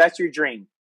that's your dream.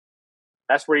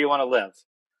 That's where you want to live.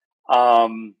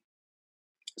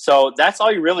 So that's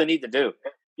all you really need to do,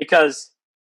 because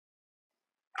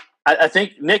I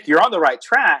think, Nick, you're on the right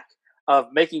track of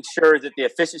making sure that the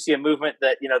efficiency of movement,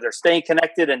 that they're staying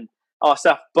connected and all that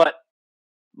stuff. But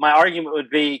my argument would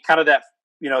be kind of that,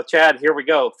 Chad, here we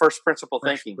go, first principle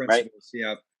thinking, right?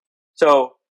 Yeah.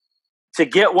 So to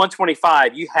get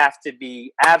 125, you have to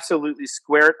be absolutely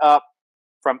squared up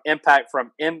from impact,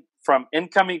 from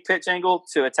incoming pitch angle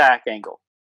to attack angle.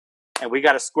 And we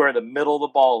got to square the middle of the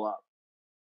ball up.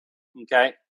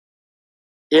 Okay?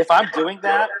 If I'm doing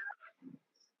that,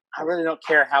 I really don't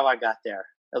care how I got there,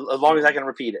 as long as I can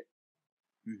repeat it.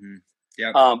 Mm-hmm.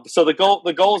 Yeah. So the goal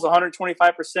is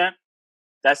 125%.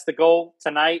 That's the goal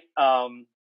tonight. I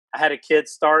had a kid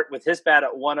start with his bat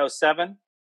at 107,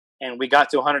 and we got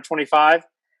to 125.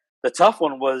 The tough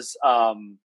one was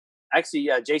actually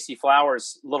J.C.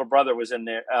 Flowers' little brother was in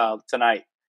there tonight,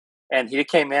 and he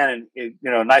came in and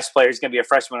nice player. He's going to be a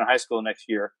freshman in high school next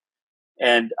year,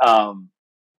 and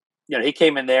he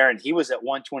came in there and he was at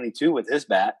 122 with his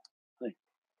bat.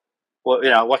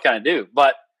 Well, what can I do?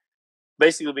 But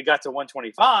basically, we got to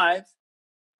 125.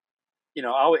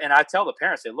 And I tell the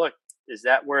parents, say, look, is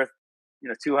that worth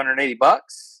 $280?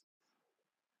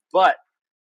 But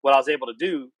what I was able to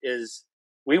do is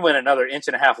we went another 1.5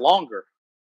 inches longer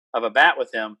of a bat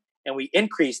with him, and we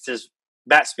increased his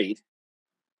bat speed,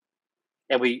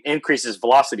 and we increased his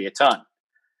velocity a ton.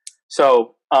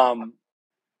 So,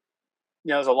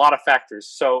 there's a lot of factors.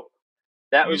 So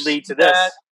that would lead to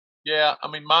this. Yeah, I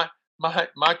mean, my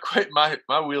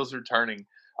wheels are turning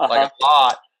like a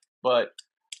lot, but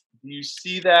you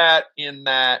see that in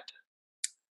that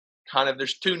kind of,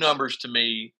 there's two numbers to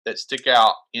me that stick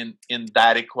out in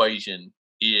that equation,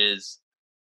 is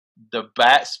the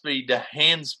bat speed to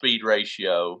hand speed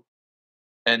ratio,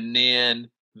 and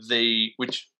then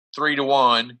which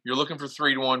 3-to-1, you're looking for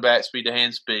 3-to-1 bat speed to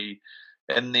hand speed,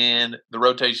 and then the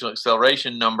rotational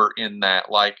acceleration number in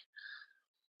that. Like,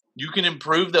 you can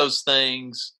improve those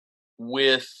things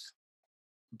with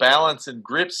balance and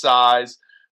grip size,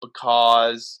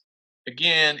 because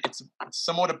again, it's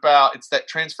somewhat about, it's that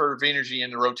transfer of energy in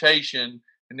the rotation,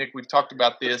 and Nick, we've talked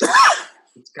about this.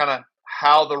 It's kind of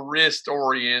how the wrist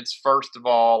orients, first of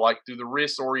all. Like, do the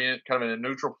wrists orient kind of in a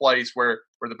neutral place where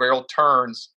the barrel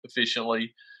turns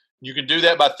efficiently? You can do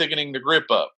that by thickening the grip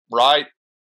up, right?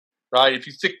 Right. If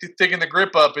you thicken the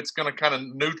grip up, it's going to kind of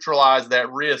neutralize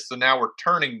that wrist. So now we're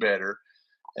turning better.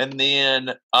 And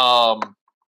then, and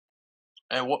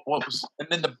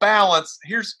then the balance.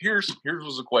 Here's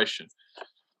was a question.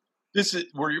 This is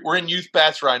we're in youth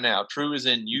bats right now. True is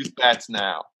in youth bats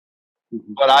now.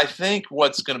 But I think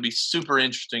what's going to be super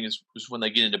interesting is when they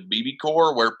get into BB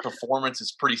Core, where performance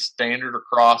is pretty standard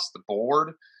across the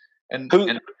board. And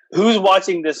who's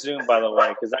watching this Zoom, by the way?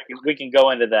 Because we can go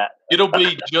into that. It'll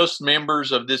be just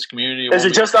members of this community. Is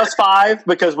it just us 5?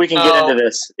 Because we can get into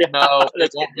this. No,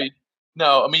 it won't be.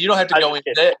 No, I mean, you don't have to go in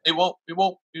depth. You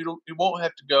don't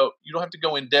have to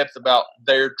go in depth about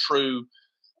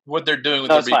what they're doing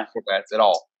with their BB Core bats at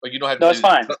all. Like, you don't have to. No, it's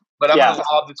fine. But I'm going to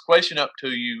lob this question up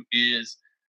to you: is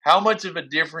how much of a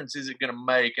difference is it going to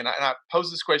make? And I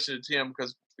pose this question to Tim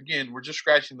because, again, we're just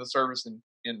scratching the surface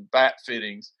in bat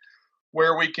fittings,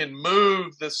 where we can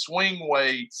move the swing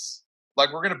weights.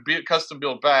 Like, we're going to custom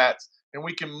build bats, and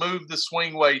we can move the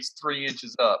swing weights 3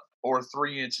 inches up or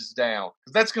 3 inches down,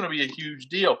 because that's going to be a huge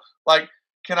deal. Like,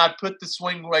 can I put the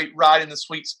swing weight right in the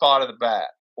sweet spot of the bat?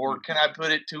 Or can I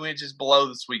put it 2 inches below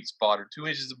the sweet spot or 2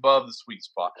 inches above the sweet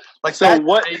spot? Like, so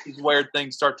that is where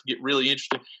things start to get really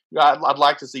interesting. I'd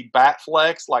like to see bat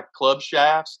flex, like club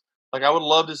shafts. Like, I would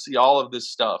love to see all of this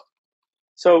stuff.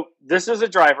 So this is a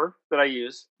driver that I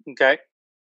use. Okay.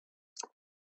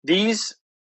 These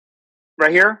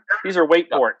right here, these are weight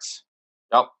ports.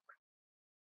 Yep.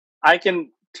 I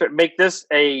can make this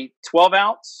a 12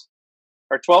 ounce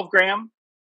or 12 gram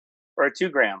or a 2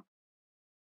 gram.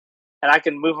 And I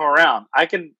can move them around. I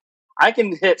can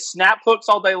hit snap hooks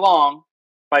all day long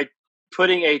by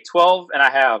putting a 12, and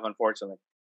I have, unfortunately,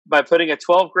 by putting a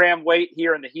 12-gram weight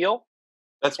here in the heel.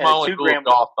 That's my only rule of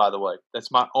golf, by the way.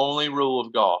 That's my only rule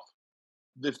of golf.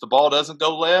 If the ball doesn't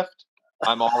go left,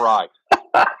 I'm all right.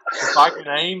 If I can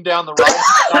aim down the right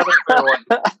side of the fairway,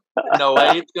 no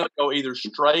way it's going to go either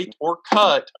straight or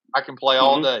cut, I can play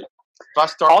all day. If I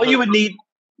start, all you would need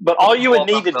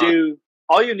to do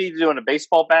on a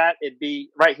baseball bat, it'd be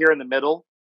right here in the middle.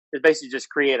 It's basically just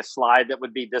create a slide that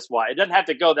would be this wide. It doesn't have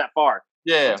to go that far.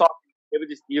 Yeah.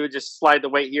 You would just slide the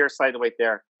weight here, slide the weight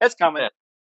there. That's coming. Yeah.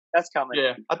 That's coming.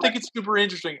 Yeah, I think it's super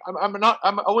interesting. I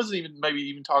wasn't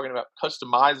even talking about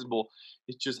customizable.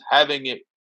 It's just having it,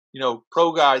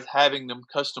 pro guys having them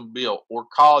custom built, or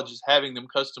colleges having them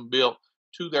custom built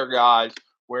to their guys,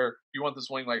 where you want the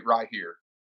swing weight right here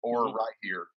or right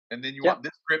here. And then you want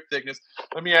this grip thickness.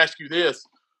 Let me ask you this.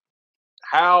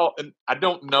 And I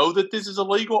don't know that this is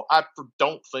illegal. I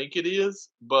don't think it is.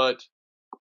 But,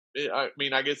 I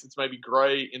guess it's maybe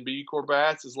gray in BB Core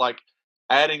bats, is like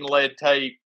adding lead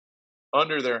tape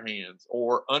under their hands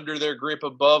or under their grip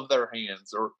above their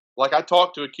hands. Or, like, I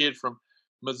talked to a kid from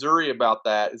Missouri about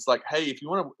that. It's like, hey, if you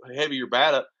want to heavy your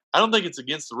bat up, I don't think it's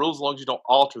against the rules as long as you don't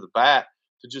alter the bat,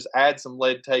 to just add some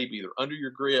lead tape either under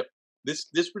your grip. This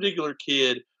particular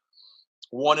kid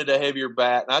wanted a heavier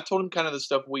bat, and I told him kind of the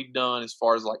stuff we'd done as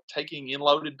far as like taking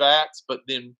in-loaded bats, but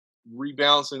then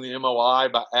rebalancing the MOI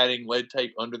by adding lead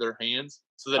tape under their hands,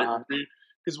 so that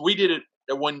because we did it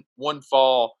at one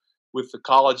fall with the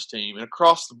college team, and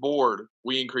across the board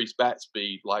we increased bat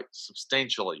speed like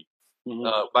substantially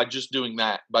by just doing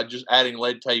that, by just adding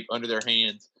lead tape under their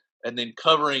hands and then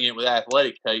covering it with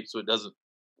athletic tape so it doesn't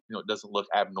look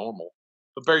abnormal.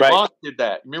 But Barry Bonds did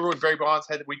that. Remember when Barry Bonds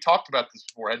we talked about this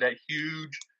before, had that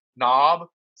huge knob?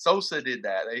 Sosa did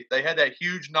that. They had that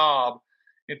huge knob.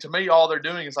 And to me, all they're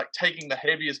doing is like taking the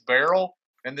heaviest barrel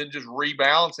and then just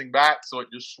rebalancing back so it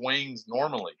just swings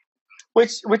normally.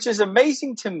 Which is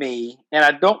amazing to me. And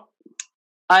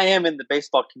I am in the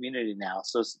baseball community now.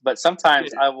 But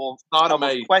sometimes I will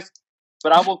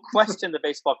question the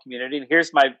baseball community. And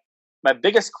here's my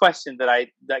biggest question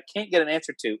that can't get an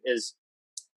answer to is,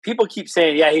 people keep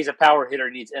saying, yeah, he's a power hitter,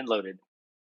 needs end loaded.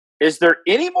 Is there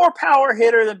any more power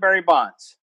hitter than Barry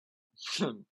Bonds?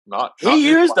 He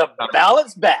used a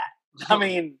balanced bat. I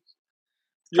mean,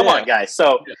 come on, guys.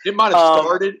 So it might have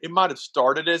started. It might have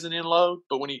started as an end load,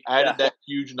 but when he added that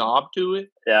huge knob to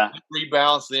it, he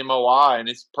rebalanced the MOI, and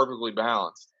it's perfectly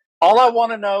balanced. All I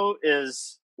want to know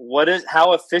is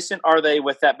how efficient are they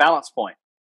with that balance point?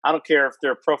 I don't care if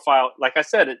they're profile. Like I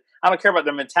said, I don't care about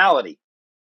their mentality.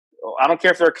 I don't care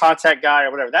if they're a contact guy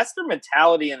or whatever. That's their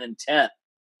mentality and intent.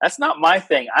 That's not my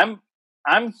thing.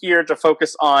 I'm here to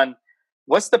focus on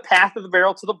what's the path of the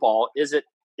barrel to the ball. Is it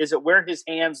where his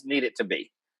hands need it to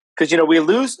be? Because we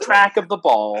lose track of the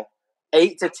ball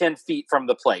 8 to 10 feet from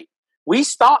the plate. we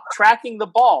stop tracking the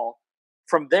ball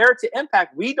from there to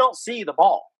impact. We don't see the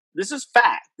ball. This is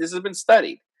fact. This has been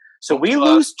studied. So we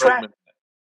lose track.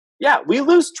 Yeah, we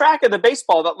lose track of the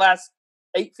baseball that lasts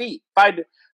 8 feet.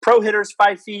 Pro hitters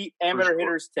 5 feet, amateur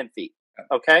hitters 10 feet.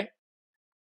 Okay.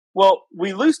 Well,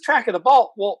 we lose track of the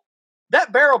ball. Well,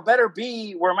 that barrel better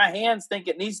be where my hands think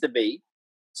it needs to be.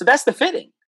 So that's the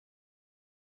fitting.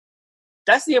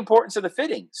 That's the importance of the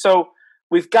fitting. So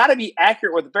we've got to be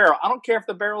accurate with the barrel. I don't care if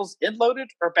the barrel's end-loaded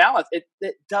or balanced.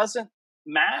 It doesn't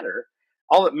matter.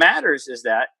 All that matters is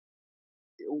that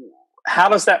how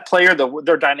does that player,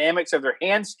 their dynamics of their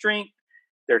hand strength,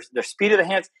 their speed of the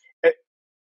hands.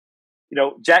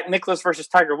 Jack Nicklaus versus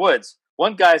Tiger Woods.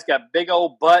 One guy's got big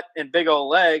old butt and big old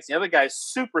legs. The other guy's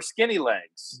super skinny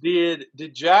legs. Did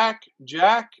Jack?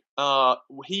 No,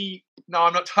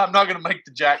 I'm not going to make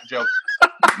the Jack joke.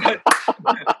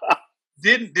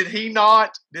 Did he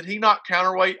not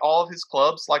counterweight all of his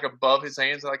clubs like above his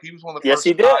hands? Like he was one of the first.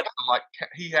 Yes, he did. Like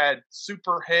he had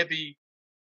super heavy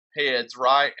heads,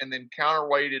 right, and then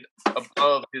counterweighted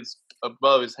above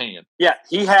his hand. Yeah,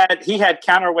 he had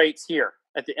counterweights here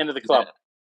at the end of the club.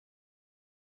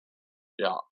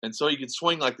 Yeah, and so he could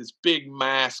swing like this big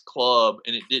mass club,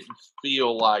 and it didn't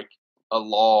feel like a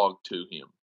log to him.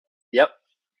 Yep.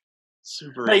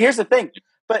 Super. Now, here's the thing,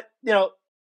 but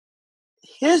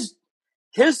his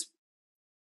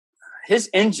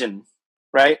engine,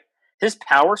 right? His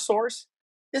power source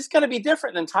is going to be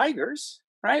different than Tiger's,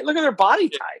 right? Look at their body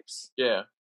types. Yeah,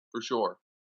 for sure.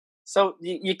 So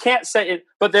you can't say it,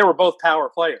 but they were both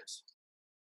power players.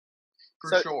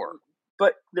 For sure.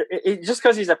 But just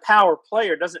because he's a power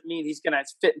player doesn't mean he's going to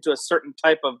fit into a certain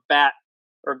type of bat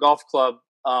or golf club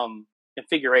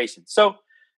configuration. So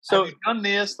have you done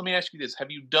this? Let me ask you this. Have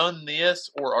you done this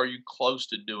or are you close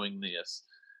to doing this?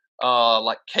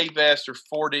 Like K-Vest or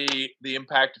 4D, the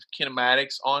impact of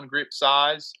kinematics on grip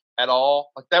size at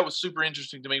all? Like that was super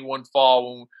interesting to me one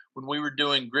fall when we were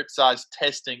doing grip size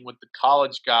testing with the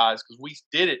college guys, because we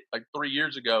did it like 3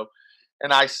 years ago.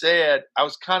 And I said, I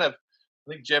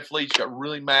think Jeff Leach got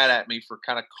really mad at me for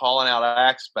kind of calling out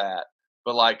Axbat.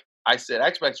 But like I said,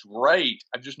 Axbat's great.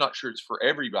 I'm just not sure it's for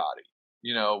everybody,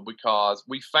 because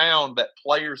we found that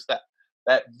players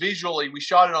that visually, we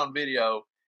shot it on video,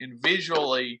 and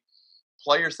visually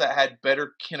players that had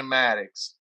better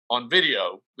kinematics on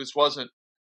video, this wasn't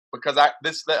because I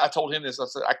told him this. I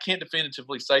said, I can't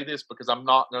definitively say this because I'm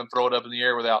not going to throw it up in the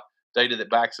air without data that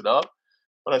backs it up.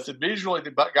 But I said, visually,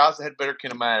 the guys that had better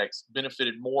kinematics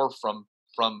benefited more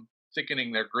from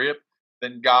thickening their grip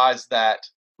than guys that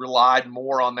relied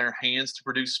more on their hands to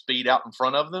produce speed out in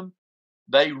front of them.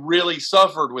 They really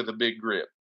suffered with a big grip.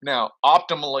 Now,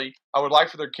 optimally, I would like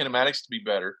for their kinematics to be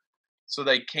better so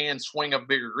they can swing a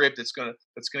bigger grip that's going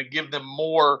to give them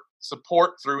more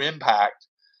support through impact.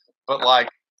 But like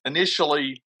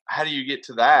initially, how do you get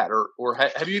to that? Or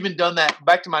have you even done that?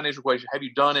 Back to my initial question, have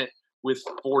you done it with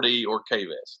 4D or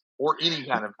K-Vest or any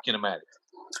kind of kinematic?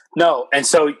 No. And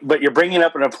so, but you're bringing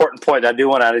up an important point. I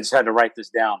just had to write this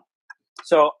down.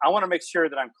 So I want to make sure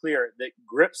that I'm clear that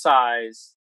grip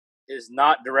size is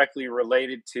not directly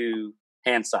related to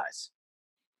hand size.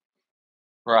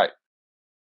 Right.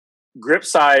 Grip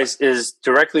size is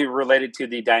directly related to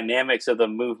the dynamics of the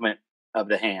movement of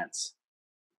the hands.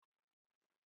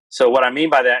 So what I mean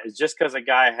by that is just because a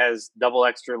guy has double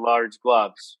extra large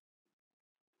gloves,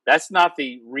 that's not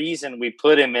the reason we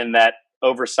put him in that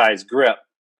oversized grip.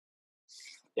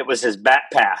 It was his bat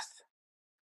path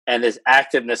and his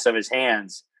activeness of his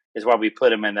hands is why we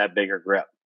put him in that bigger grip.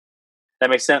 That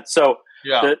makes sense. So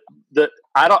yeah.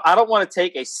 I don't want to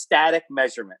take a static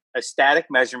measurement. A static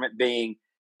measurement being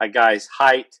a guy's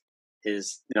height,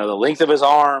 his the length of his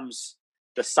arms,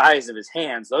 the size of his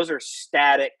hands. Those are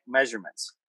static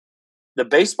measurements. The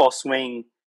baseball swing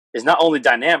is not only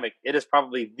dynamic, it is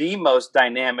probably the most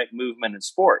dynamic movement in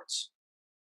sports.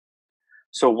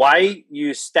 So why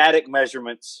use static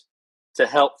measurements to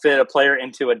help fit a player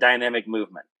into a dynamic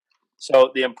movement?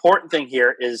 So the important thing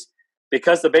here is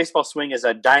because the baseball swing is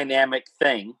a dynamic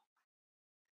thing,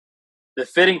 the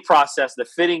fitting process, the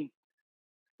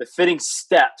fitting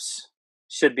steps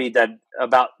should be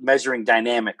about measuring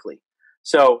dynamically.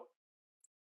 So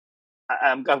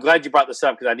I'm glad you brought this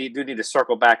up because I do need to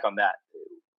circle back on that.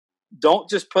 Don't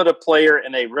just put a player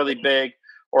in a really big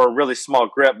or a really small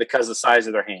grip because of the size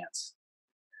of their hands.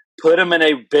 Put them in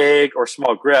a big or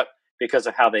small grip because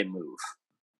of how they move.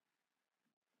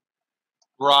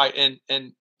 Right,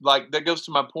 and like that goes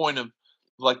to my point of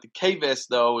like the K-Vest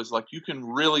though is like you can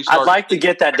really start. I'd like to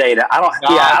get that data. I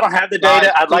don't have the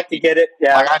data. I'd like to get it.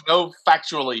 Yeah, like I know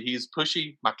factually he's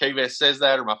pushy. My K-Vest says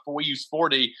that, or we use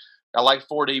 4D. I like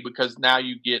 4D because now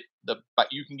you get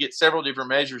you can get several different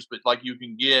measures, but like you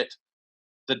can get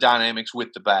the dynamics with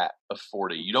the bat of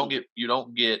 4D. You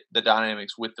don't get the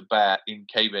dynamics with the bat in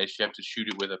K-Base. You have to shoot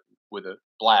it with a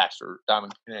blast or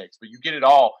Diamond Connects, but you get it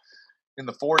all in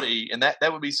the 4D, and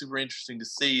that would be super interesting to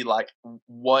see, like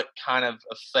what kind of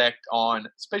effect on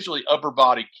especially upper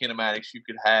body kinematics you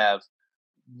could have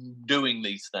doing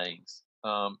these things.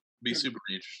 Be super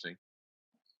interesting.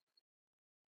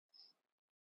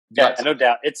 Yeah, no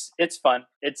doubt. It's fun.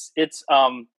 It's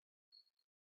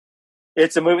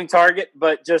a moving target,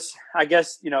 but just, I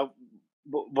guess,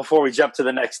 before we jump to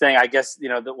the next thing, I guess,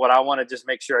 what I want to just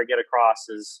make sure I get across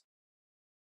is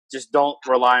just don't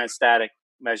rely on static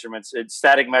measurements.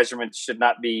 Static measurements should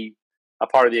not be a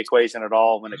part of the equation at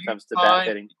all when it comes to bat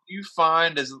hitting. Do you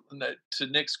find, to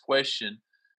Nick's question,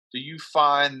 do you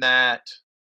find that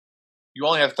you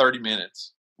only have 30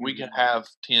 minutes? We can have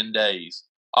 10 days.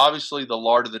 Obviously, the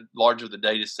larger the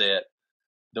data set,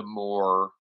 the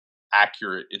more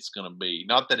accurate it's going to be.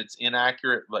 Not that it's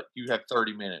inaccurate, but you have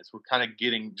 30 minutes. We're kind of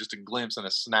getting just a glimpse and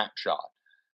a snapshot.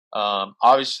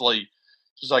 Obviously,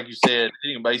 just like you said,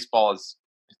 hitting baseball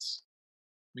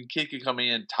kid could come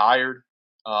in tired,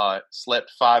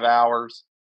 slept 5 hours,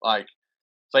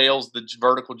 fails the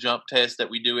vertical jump test that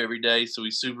we do every day, so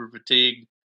he's super fatigued,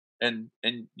 and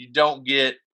you don't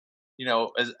get,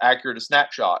 as accurate a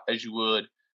snapshot as you would,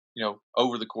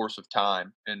 over the course of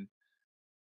time. And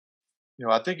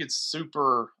I think it's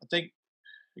super. I think,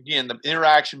 again, the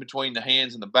interaction between the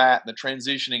hands and the bat and the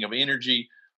transitioning of energy.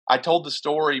 I told the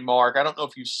story, Mark. I don't know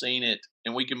if you've seen it,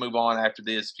 and we can move on after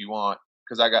this if you want,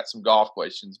 because I got some golf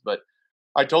questions. But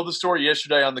I told the story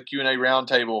yesterday on the Q&A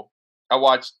roundtable. I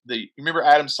watched you remember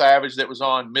Adam Savage that was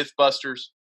on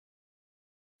Mythbusters?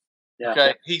 Yeah.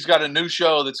 Okay. He's got a new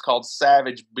show that's called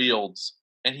Savage Builds,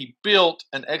 and he built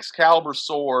an Excalibur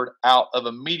sword out of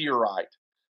a meteorite.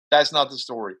 That's not the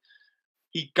story.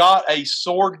 He got a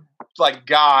sword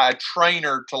guy, a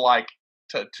trainer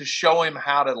to show him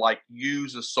how to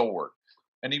use a sword,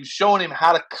 and he was showing him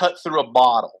how to cut through a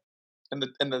bottle. And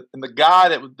the guy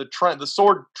that was the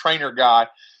sword trainer guy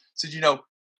said,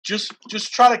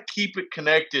 just try to keep it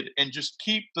connected and just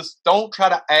keep this. Don't try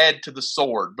to add to the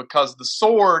sword, because the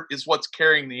sword is what's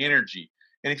carrying the energy.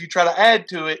 And if you try to add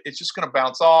to it, it's just going to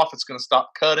bounce off. It's going to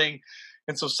stop cutting.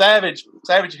 And so Savage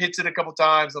hits it a couple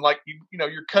times, and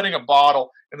you're cutting a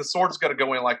bottle, and the sword's got to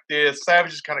go in like this.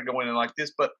 Savage is kind of going in like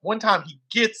this. But one time he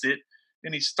gets it,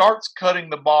 and he starts cutting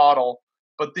the bottle,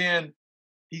 but then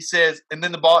he says, and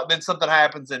then then something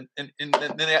happens, and then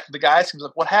the guy asks him,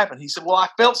 what happened? He said, well, I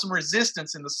felt some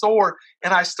resistance in the sword,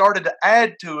 and I started to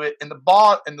add to it, and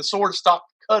the sword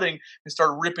stopped cutting and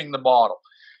started ripping the bottle.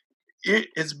 It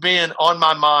has been on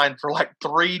my mind for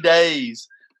 3 days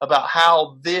about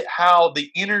how the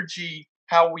energy,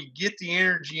 how we get the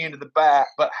energy into the bat,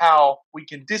 but how we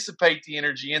can dissipate the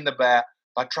energy in the bat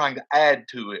by trying to add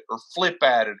to it or flip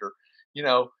at it, or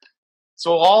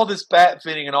So all this bat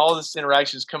fitting and all this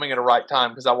interaction is coming at a right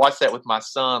time, because I watched that with my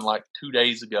son 2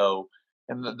 days ago,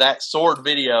 and that sword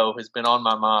video has been on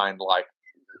my mind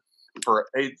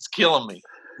it's killing me.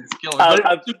 It's killing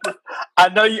me. I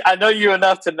know you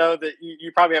enough to know that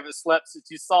you probably haven't slept since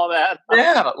you saw that.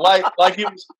 Yeah, it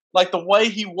was the way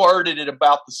he worded it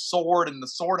about the sword and the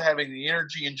sword having the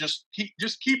energy, and just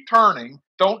keep turning.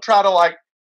 Don't try to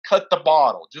cut the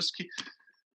bottle. Just keep.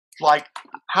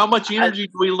 How much energy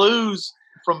do we lose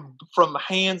from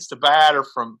hands to bat, or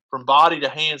from body to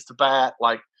hands to bat?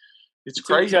 It's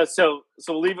crazy. So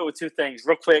we'll leave it with two things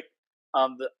real quick.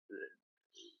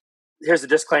 Here's a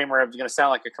disclaimer. I'm going to sound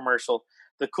like a commercial.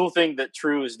 The cool thing that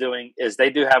True is doing is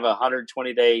they do have a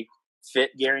 120-day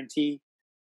fit guarantee,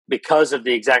 because of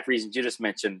the exact reasons you just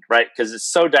mentioned, right? Because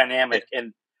it's so dynamic.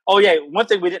 And one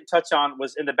thing we didn't touch on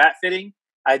was in the bat fitting,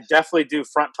 I definitely do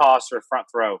front toss or front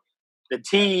throw. The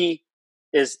tee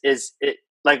is it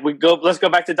let's go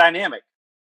back to dynamic.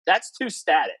 That's too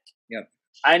static. Yep.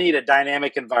 I need a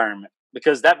dynamic environment,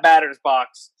 because that batter's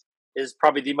box is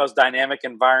probably the most dynamic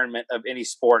environment of any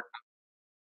sport.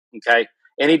 Okay.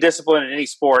 Any discipline in any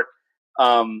sport,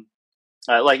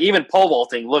 even pole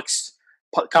vaulting looks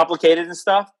complicated and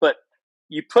stuff, but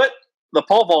you put the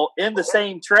pole vault in the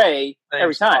same tray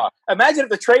every time. Imagine if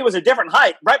the tray was a different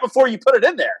height right before you put it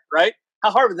in there, right?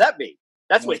 How hard would that be?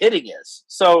 That's what hitting is.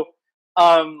 So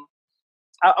I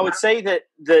would say that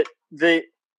the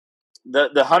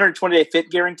 120-day fit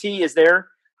guarantee is there,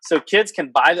 so kids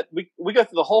can buy that. We go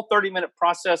through the whole 30-minute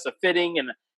process of fitting,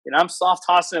 and I'm soft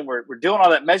tossing, and we're doing all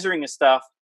that measuring and stuff.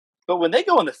 But when they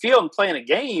go in the field and play in a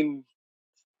game,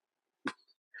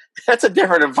 that's a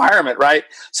different environment, right?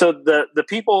 So the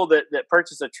people that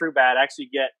purchase a True Bat actually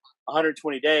get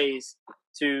 120 days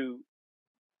to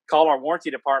call our warranty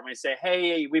department and say,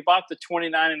 hey, we bought the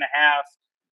 29 and a half,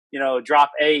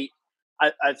 drop 8.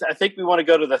 I think we want to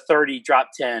go to the 30, drop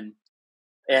 10,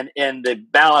 and the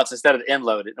balance instead of the end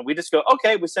loaded. And we just go,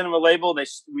 okay, we send them a label, and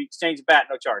we exchange the bat,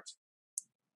 no charge.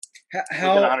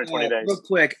 How 120 days. Real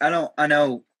quick, I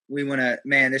know we want to,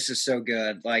 man, this is so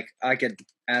good. Like, I could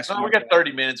ask. No, we got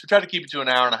 30 minutes. We try to keep it to an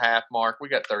hour and a half, Mark. We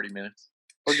got 30 minutes.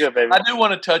 We're good, baby. I do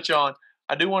want to touch on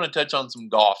some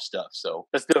golf stuff. So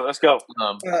let's do it. Let's go.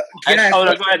 No, go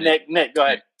ahead, Nick. Nick, go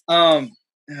ahead. I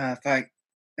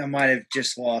might have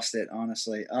just lost it,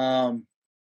 honestly.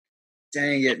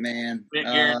 Dang it, man.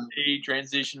 Guarantee,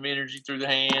 transition of energy through the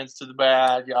hands to the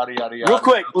bat, yada, yada, yada. Real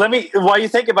quick, while you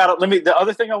think about it, the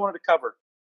other thing I wanted to cover.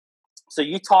 So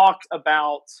you talked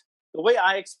about the way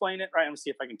I explain it, right? Let me see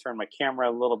if I can turn my camera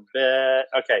a little bit.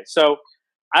 Okay, so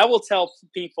I will tell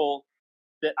people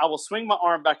that I will swing my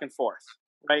arm back and forth,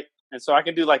 right? And so I'll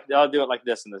do it like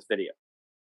this in this video.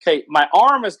 Okay, my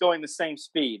arm is going the same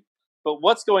speed, but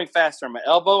what's going faster, my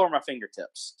elbow or my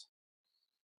fingertips?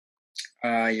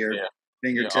 Your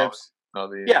fingertips.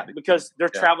 Because they're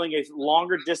traveling a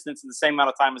longer distance in the same amount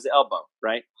of time as the elbow,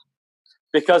 right?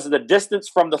 Because of the distance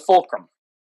from the fulcrum.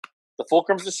 The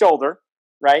fulcrum's the shoulder,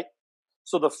 right?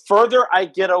 So the further I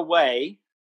get away,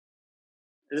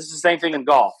 this is the same thing in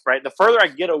golf, right? The further I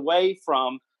get away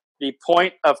from the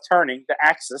point of turning, the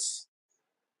axis,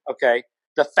 okay,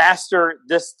 the faster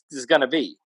this is going to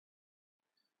be.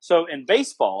 So in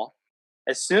baseball,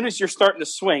 as soon as you're starting to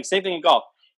swing, same thing in golf,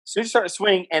 as soon as you start to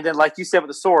swing, and then like you said with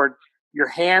the sword, your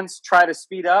hands try to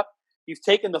speed up, you've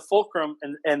taken the fulcrum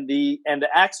and the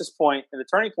axis point and the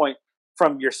turning point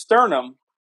from your sternum,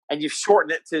 and you've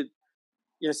shortened it to,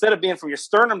 instead of being from your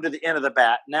sternum to the end of the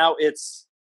bat, now it's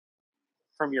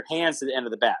from your hands to the end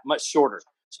of the bat, much shorter.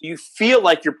 So you feel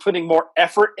like you're putting more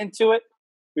effort into it.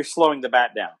 You're slowing the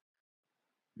bat down.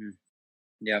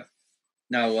 Yep.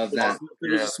 No, I love that.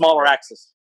 It's a smaller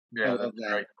axis. Yeah, that's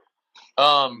great.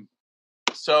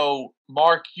 So,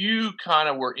 Mark, you kind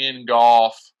of were in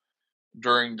golf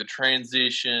during the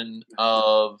transition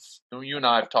of, you and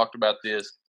I have talked about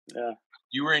this. Yeah.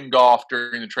 You were in golf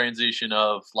during the transition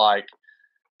of, like,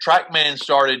 TrackMan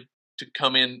started to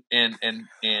come in and it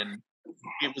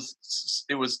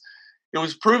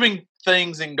was proving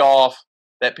things in golf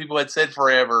that people had said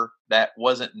forever that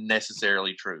wasn't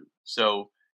necessarily true.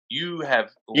 So you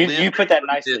have you put that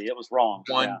nicely. It was wrong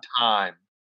one time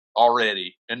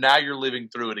already, and now you're living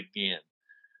through it again.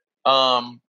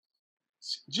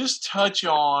 Just touch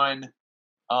on,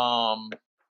 because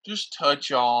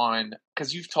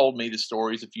you've told me the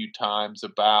stories a few times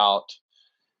about,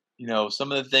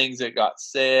 some of the things that got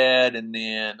said, and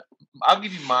then I'll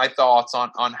give you my thoughts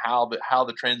on how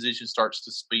the transition starts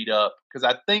to speed up, because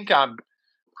I think I'm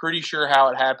pretty sure how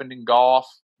it happened in golf,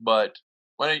 but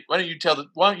why don't you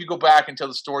go back and tell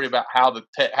the story about how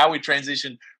we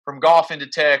transitioned from golf into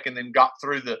tech, and then got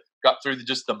through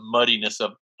just the muddiness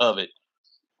of it.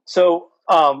 So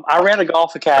I ran a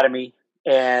golf academy,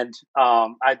 and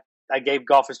I gave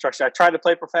golf instruction. I tried to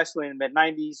play professionally in the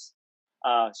mid-'90s.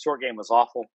 Short game was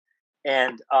awful,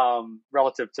 and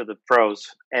relative to the pros.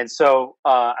 And so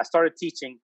I started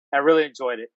teaching. I really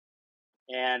enjoyed it.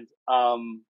 And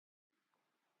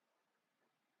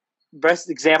best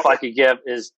example I could give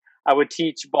is I would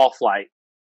teach ball flight,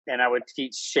 and I would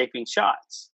teach shaping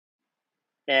shots.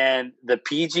 And the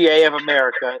PGA of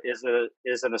America is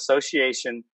an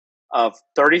association of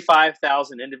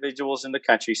 35,000 individuals in the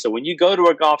country. So when you go to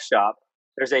a golf shop,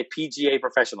 there's a PGA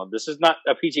professional. This is not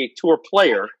a PGA Tour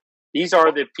player. These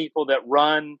are the people that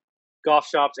run golf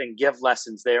shops and give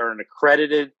lessons. They are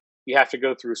accredited. You have to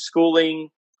go through schooling,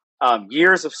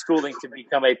 years of schooling to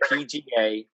become a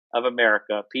PGA of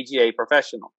America, PGA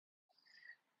professional.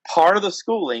 Part of the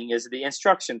schooling is the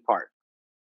instruction part.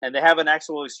 And they have an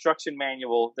actual instruction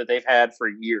manual that they've had for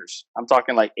years. I'm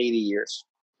talking like 80 years.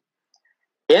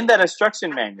 In that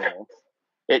instruction manual,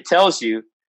 it tells you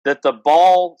that the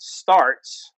ball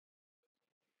starts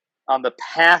on the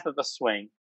path of the swing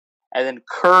and then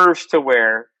curves to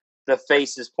where the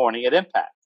face is pointing at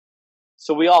impact.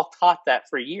 So we all taught that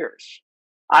for years.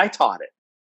 I taught it.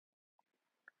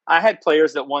 I had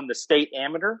players that won the state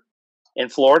amateur in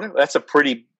Florida. That's a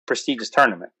pretty prestigious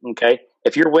tournament. Okay.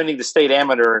 If you're winning the state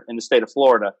amateur in the state of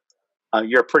Florida,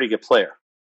 you're a pretty good player.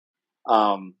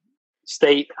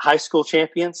 State high school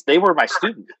champions, they were my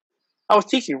student. I was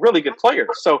teaching really good players.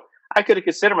 So I could have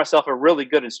considered myself a really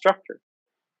good instructor,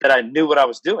 that I knew what I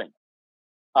was doing.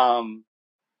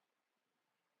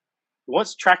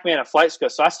 Once TrackMan and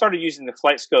FlightScope, so I started using the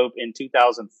FlightScope in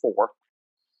 2004.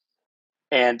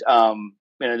 And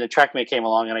the TrackMan came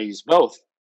along and I used both.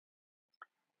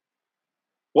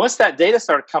 Once that data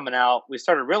started coming out, we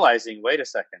started realizing, wait a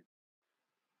second,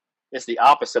 it's the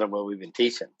opposite of what we've been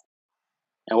teaching.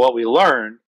 And what we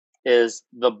learned is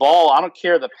the ball, I don't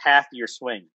care the path of your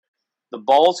swing, the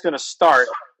ball's going to start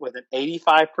with an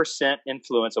 85%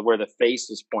 influence of where the face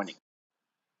is pointing.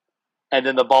 And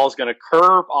then the ball's going to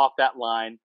curve off that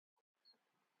line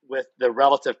with the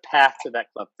relative path to that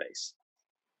club face.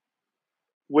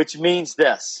 Which means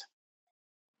this.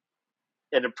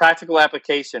 In a practical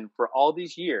application for all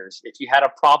these years, if you had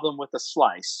a problem with a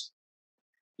slice,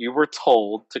 you were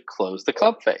told to close the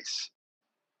club face,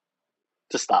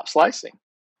 to stop slicing.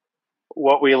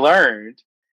 What we learned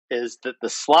is that the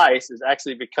slice is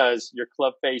actually because your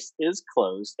club face is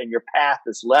closed and your path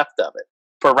is left of it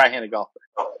for a right-handed golfer.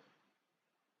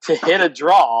 To hit a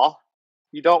draw,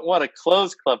 you don't want a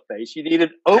closed club face. You need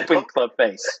an open club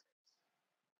face.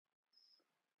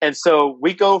 And so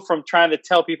we go from trying to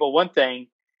tell people one thing,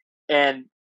 and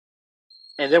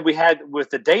then we had, with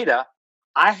the data,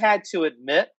 I had to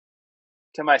admit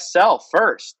to myself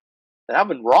first that I've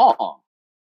been wrong.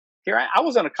 Here I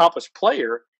was an accomplished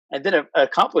player and then an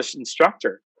accomplished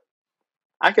instructor.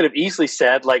 I could have easily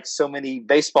said, like so many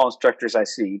baseball instructors I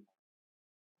see,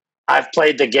 I've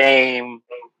played the game.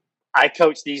 I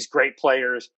coach these great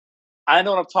players. I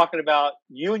know what I'm talking about.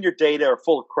 You and your data are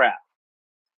full of crap.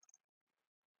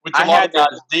 Which a lot of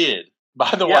guys did,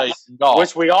 by the way. Yes,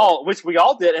 which we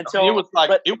all did until it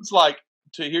was like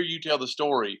to hear you tell the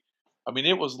story. I mean,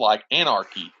 it was like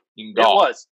anarchy in golf. It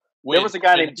was. There was a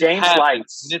guy named James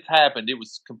Lights. When this happened, it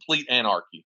was complete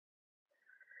anarchy.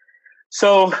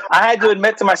 So I had to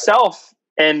admit to myself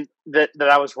and that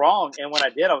I was wrong. And when I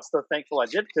did, I was so thankful I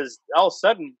did, because all of a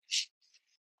sudden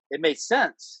it made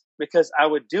sense, because I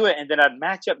would do it and then I'd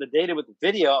match up the data with the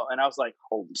video and I was like,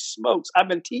 holy smokes, I've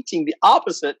been teaching the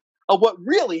opposite of what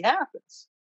really happens.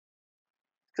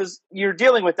 Because you're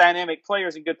dealing with dynamic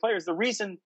players and good players. The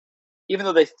reason, even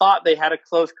though they thought they had a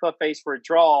closed club face for a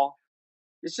draw,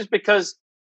 it's just because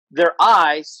their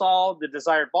eye saw the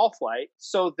desired ball flight,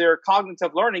 so their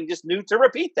cognitive learning just knew to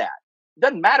repeat that. It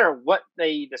doesn't matter what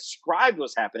they described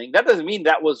was happening. That doesn't mean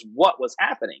that was what was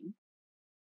happening.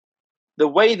 The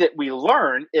way that we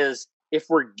learn is, if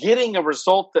we're getting a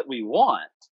result that we want,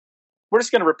 we're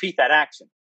just going to repeat that action.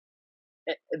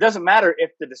 It doesn't matter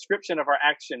if the description of our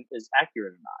action is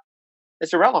accurate or not.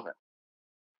 It's irrelevant.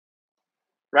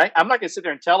 Right? I'm not going to sit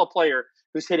there and tell a player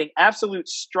who's hitting absolute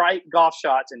strike golf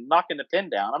shots and knocking the pin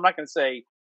down, I'm not going to say,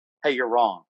 hey, you're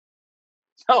wrong.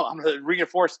 No, I'm going to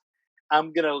reinforce.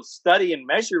 I'm going to study and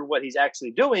measure what he's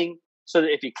actually doing, so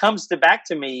that if he comes back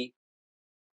to me,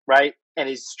 right, and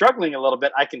he's struggling a little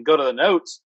bit, I can go to the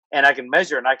notes and I can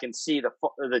measure and I can see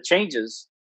the changes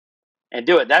and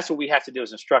do it. That's what we have to do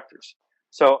as instructors.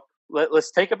 So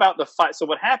let's take about the fight. So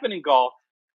what happened in golf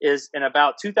is, in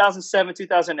about 2007,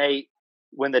 2008,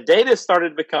 when the data started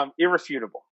to become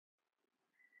irrefutable,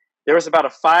 there was about a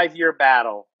 5-year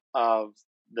battle of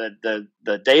the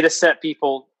data set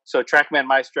people. So TrackMan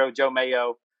Maestro, Joe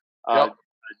Mayo,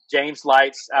 James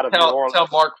Lights out of New Orleans. That's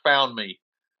how Mark found me.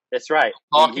 That's right.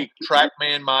 Talking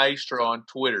TrackMan Maestro on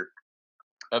Twitter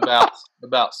about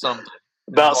something.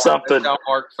 That's how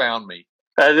Mark found me.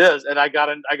 It is, and I got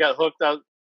hooked up,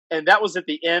 and that was at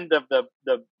the end of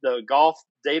the golf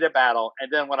data battle.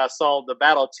 And then when I saw the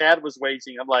battle Chad was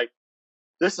waging, I'm like,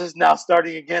 this is now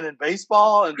starting again in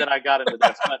baseball. And then I got into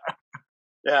this. But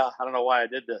yeah, I don't know why I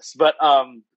did this, but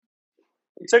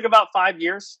it took about 5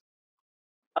 years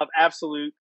of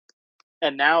absolute,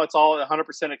 and now it's all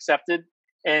 100% accepted.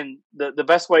 And the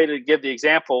best way to give the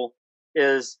example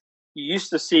is, you used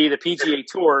to see the PGA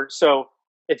Tour. So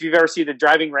if you've ever seen the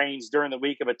driving range during the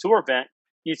week of a tour event,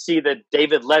 you'd see the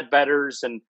David Ledbetters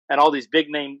and all these big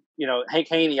name, Hank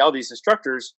Haney, all these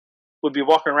instructors would be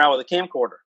walking around with a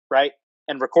camcorder, right?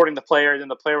 And recording the player. Then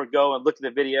the player would go and look at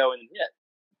the video and hit.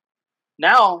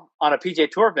 Now, on a PGA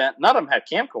Tour event, none of them have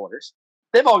camcorders.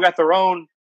 They've all got their own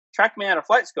TrackMan or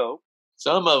Flight Scope.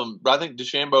 Some of them, I think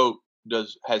DeChambeau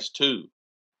has two.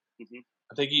 Mm-hmm.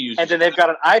 I think he uses. And then they've got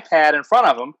an iPad in front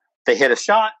of them. They hit a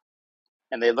shot,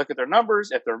 and they look at their numbers.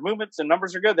 If their movements and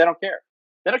numbers are good, they don't care.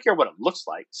 They don't care what it looks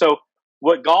like. So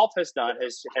what golf has done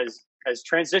has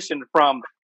transitioned from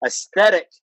aesthetic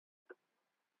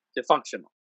to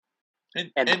functional.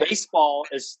 And baseball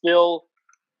is still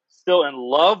in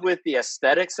love with the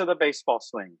aesthetics of the baseball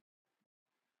swing.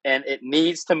 And it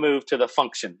needs to move to the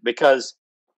function, because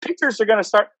pitchers are going to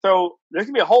there's going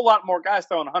to be a whole lot more guys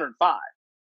throwing 105.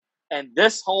 And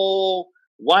this whole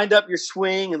wind up your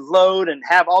swing and load and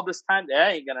have all this time, they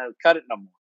ain't going to cut it no more.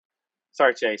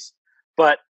 Sorry, Chase.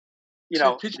 But,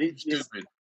 stupid.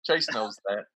 Chase knows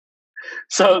that.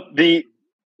 So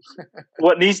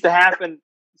what needs to happen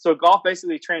so golf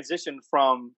basically transitioned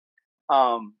from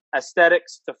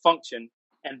aesthetics to function,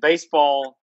 and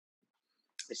baseball,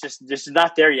 it's just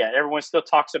not there yet. Everyone still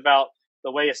talks about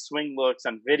the way a swing looks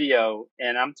on video,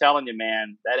 and I'm telling you,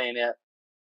 man, that ain't it.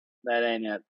 That ain't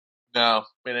it. No,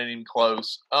 it ain't even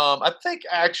close. I think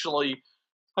actually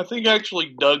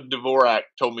Doug Dvorak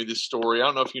told me this story. I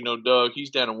don't know if you know Doug.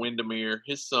 He's down in Windermere.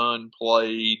 His son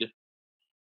played.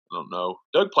 I don't know.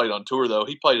 Doug played on tour though.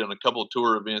 He played on a couple of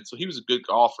tour events, so he was a good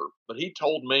golfer. But he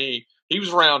told me he was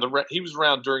around. He was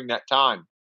around during that time,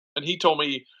 and he told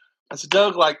me. I said,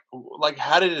 Doug, like,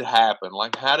 how did it happen?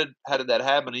 Like, how did that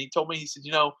happen? And he told me, he said,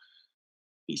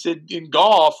 he said in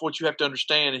golf, what you have to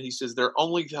understand, and he says there are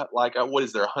only like what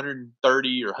is there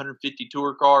 130 or 150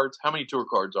 tour cards? How many tour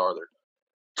cards are there?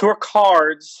 Tour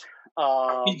cards,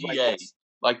 PGA,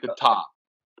 like the top.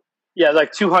 Yeah,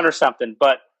 like 200 something.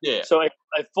 But yeah, so a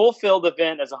full field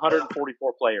event is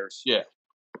 144 players. Yeah.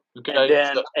 Okay. And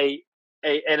then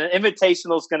an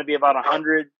invitational is going to be about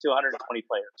 100 to 120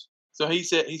 players. So he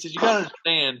said you got to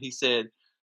understand. He said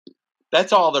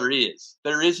that's all there is.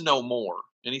 There is no more.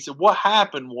 And he said what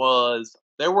happened was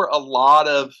there were a lot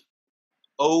of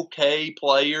okay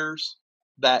players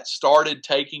that started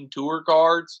taking tour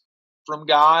cards from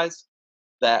guys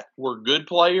that were good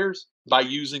players by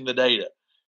using the data.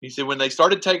 He said when they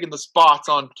started taking the spots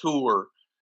on tour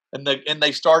and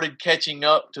they started catching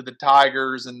up to the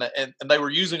Tigers and they were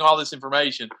using all this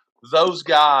information, those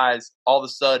guys all of a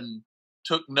sudden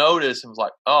took notice and was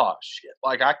like, oh shit,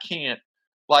 like I can't,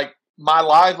 like my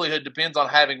livelihood depends on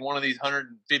having one of these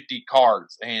 150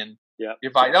 cards. And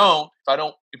if I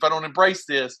don't embrace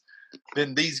this,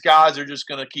 then these guys are just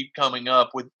going to keep coming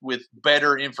up with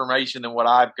better information than what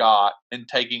I've got and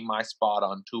taking my spot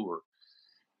on tour.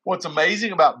 What's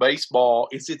amazing about baseball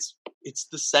is it's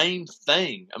the same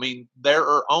thing. I mean, there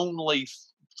are only,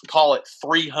 call it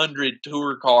 300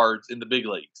 tour cards in the big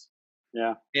leagues.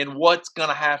 Yeah. And what's going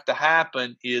to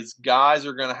happen is guys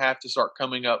are going to have to start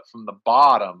coming up from the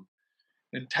bottom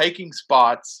and taking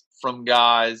spots from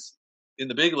guys in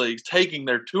the big leagues, taking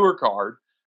their tour card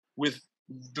with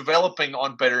developing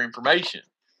on better information.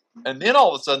 And then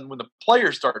all of a sudden when the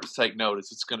players start to take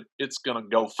notice, it's going to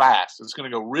go fast. It's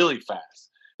going to go really fast.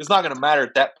 It's not going to matter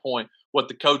at that point what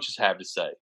the coaches have to say.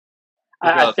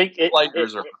 I think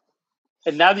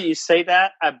and now that you say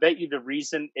that, I bet you the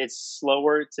reason it's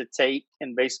slower to take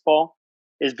in baseball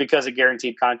is because of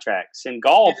guaranteed contracts. In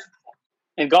golf,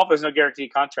 there's no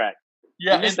guaranteed contract.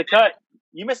 Yeah, you miss the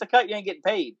cut, you ain't getting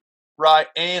paid. Right,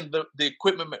 and the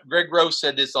equipment. Greg Rose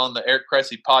said this on the Eric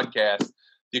Cressey podcast.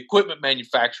 The equipment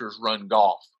manufacturers run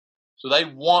golf, so they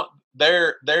want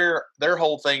their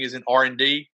whole thing is in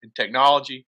R&D and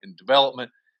technology and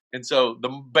development. And so the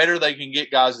better they can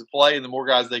get guys to play, and the more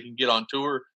guys they can get on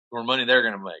tour, the more money they're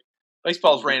going to make.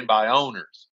 Baseball's ran by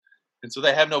owners, and so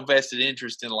they have no vested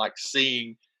interest in like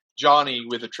seeing Johnny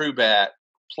with a true bat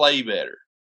play better.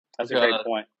 That's a great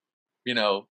point.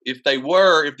 If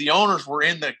the owners were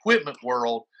in the equipment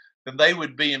world, then they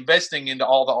would be investing into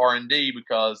all the R&D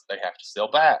because they have to sell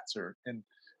bats and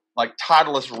like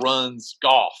Titleist runs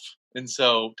golf. And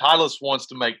so Titleist wants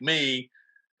to make me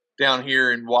down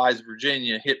here in Wise,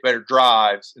 Virginia, hit better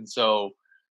drives. And so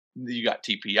you got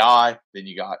TPI, then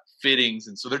you got fittings.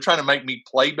 And so they're trying to make me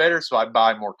play better. So I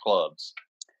buy more clubs.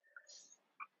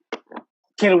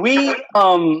 Can we,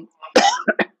 I'm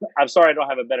sorry, I don't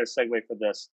have a better segue for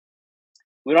this.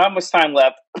 We don't have much time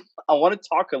left. I want to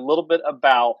talk a little bit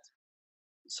about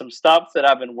some stuff that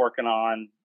I've been working on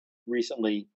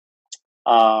recently,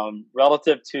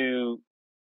 relative to,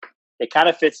 it kind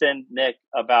of fits in, Nick,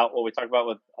 about what we talked about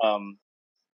with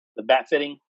the bat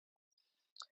fitting.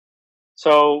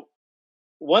 So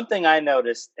one thing I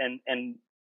noticed, and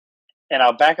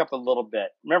I'll back up a little bit.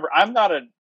 Remember, I'm not a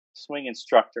swing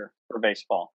instructor for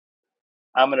baseball.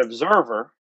 I'm an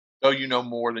observer. Oh, you know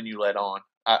more than you let on.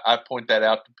 I point that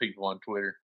out to people on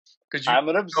Twitter. I'm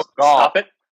an observer. Stop it.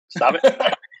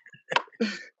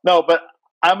 No, but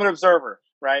I'm an observer,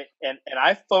 right? And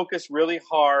I focus really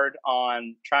hard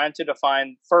on trying to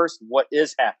define first what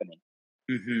is happening.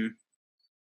 Mm-hmm.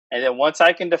 And then once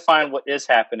I can define what is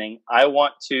happening, I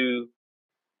want to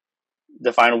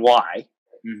define why.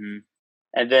 Mm-hmm.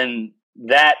 And then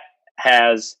that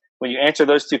has, when you answer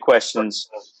those two questions,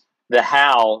 the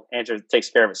how answer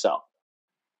takes care of itself.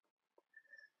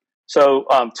 So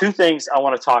two things I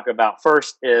want to talk about.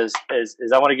 First is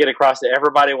I want to get across to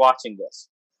everybody watching this.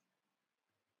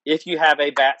 If you have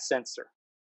a bat sensor,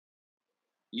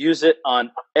 use it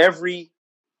on every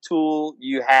tool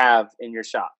you have in your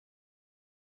shop.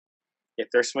 If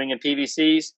they're swinging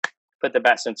PVCs, put the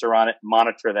bat sensor on it,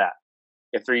 monitor that.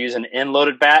 If they're using an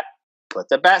end-loaded bat, put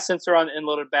the bat sensor on the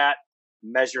end-loaded bat,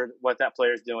 measure what that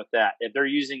player is doing with that. If they're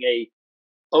using a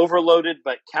overloaded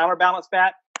but counterbalanced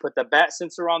bat, put the bat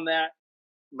sensor on that,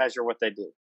 measure what they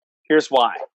do. Here's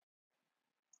why.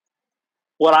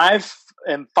 What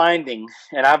am finding,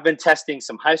 and I've been testing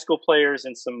some high school players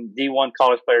and some D1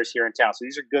 college players here in town, so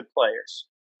these are good players,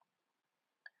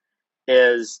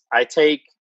 is I take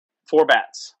 4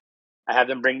 bats. I have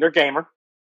them bring their gamer.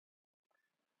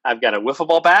 I've got a wiffle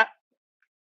ball bat.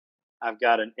 I've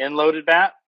got an end-loaded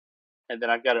bat, and then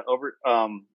I've got an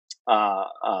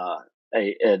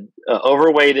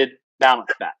overweighted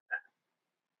balanced bat.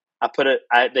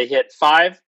 They hit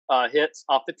 5 hits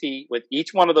off the tee with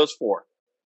each one of those 4,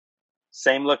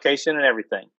 same location and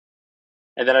everything,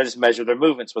 and then I just measure their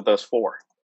movements with those 4,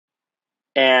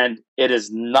 and it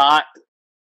is not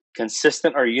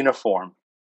consistent or uniform,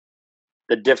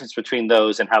 the difference between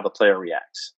those and how the player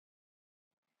reacts.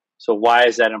 So why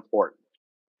is that important?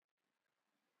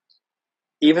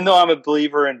 Even though I'm a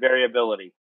believer in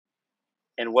variability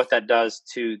and what that does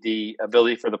to the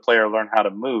ability for the player to learn how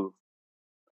to move,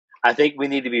 I think we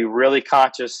need to be really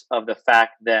conscious of the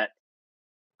fact that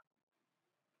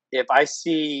if I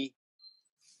see,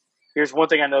 here's one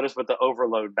thing I noticed with the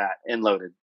overload bat,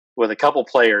 end-loaded, with a couple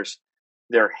players,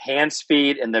 their hand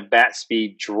speed and the bat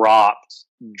speed dropped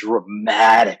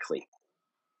dramatically.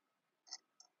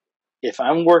 If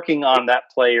I'm working on that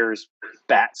player's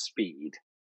bat speed,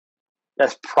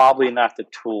 that's probably not the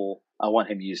tool I want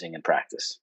him using in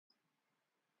practice.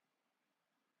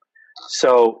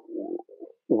 So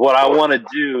what I want to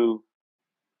do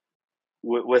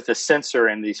with the sensor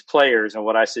and these players, and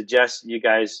what I suggest you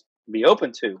guys be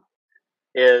open to,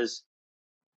 is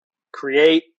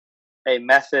create a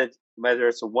method, whether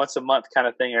it's a once a month kind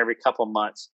of thing, every couple of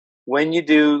months. When you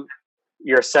do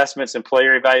your assessments and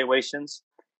player evaluations,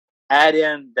 add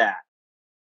in that.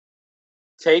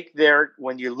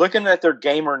 When you're looking at their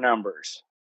gamer numbers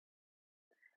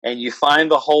and you find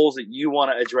the holes that you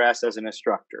want to address as an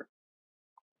instructor,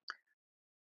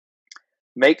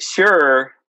 make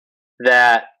sure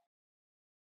that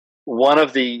one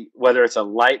of whether it's a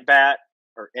light bat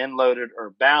or end-loaded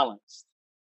or balanced,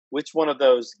 which one of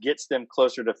those gets them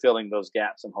closer to filling those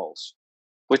gaps and holes?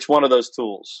 Which one of those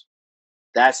tools?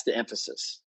 That's the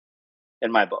emphasis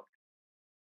in my book.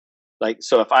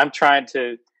 So if I'm trying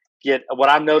to get, what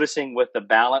I'm noticing with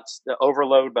the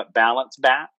overload but balanced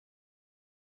bat,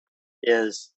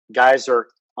 is guys are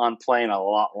on playing a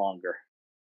lot longer.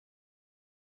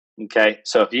 Okay,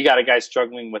 so if you got a guy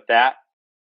struggling with that,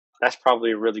 that's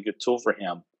probably a really good tool for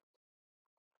him.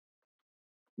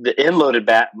 The end-loaded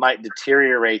bat might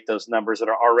deteriorate those numbers that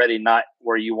are already not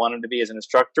where you want them to be as an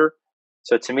instructor.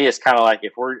 So to me, it's kind of like,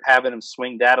 if we're having him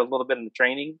swing that a little bit in the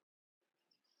training,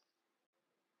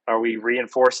 are we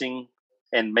reinforcing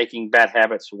and making bad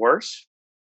habits worse?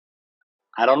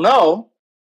 I don't know.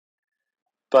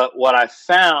 But what I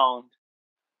found,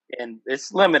 and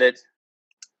it's limited,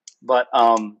 but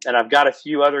and I've got a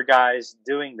few other guys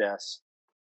doing this,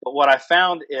 but what I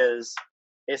found is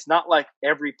it's not like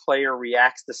every player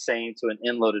reacts the same to an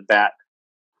end-loaded bat,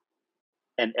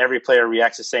 and every player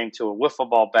reacts the same to a wiffle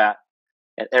ball bat,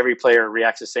 and every player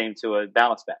reacts the same to a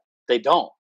balanced bat. They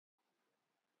don't.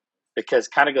 Because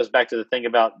it kind of goes back to the thing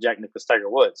about Jack Nicklaus, Tiger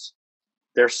Woods.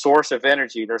 Their source of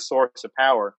energy, their source of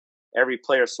power, every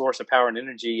player's source of power and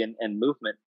energy and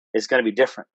movement is going to be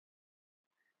different.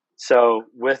 So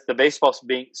with the baseball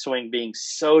swing being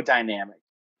so dynamic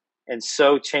and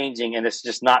so changing, and it's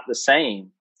just not the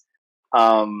same,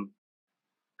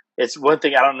 it's one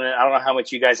thing. I don't know how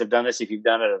much you guys have done this, if you've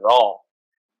done it at all,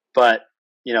 but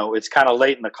it's kind of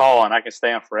late in the call and I can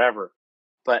stay on forever.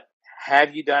 But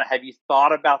have you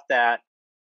thought about that?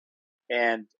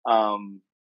 And have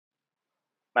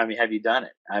you done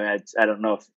it? I don't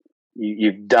know if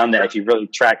you've done that, if you've really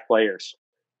tracked players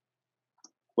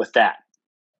with that.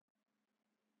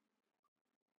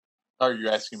 Are you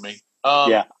asking me?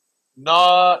 Yeah.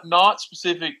 Not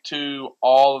specific to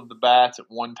all of the bats at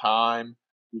one time.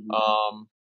 Mm-hmm.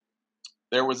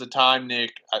 There was a time,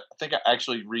 Nick, I think I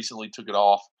actually recently took it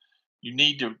off. You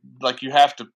need to, you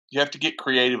have to get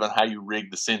creative on how you rig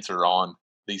the sensor on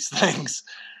these things.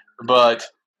 But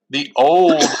the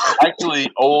old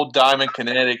Diamond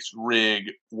Kinetics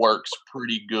rig works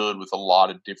pretty good with a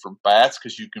lot of different bats,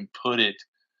 because you can put it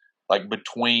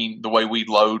between the way we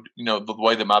load, the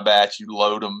way that my bats, you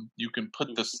load them, you can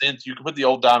put the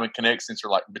old Diamond Kinetics sensor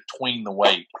between the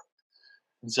weight.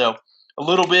 And so a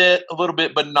little bit,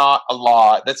 but not a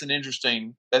lot. That's an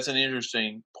interesting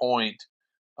point.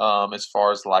 As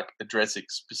far as addressing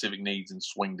specific needs in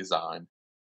swing design.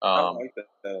 I like that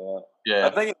a lot. Yeah. I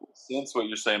think it makes sense what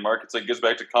you're saying, Mark. It goes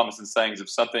back to common sense sayings. If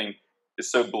something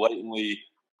is so blatantly,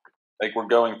 like we're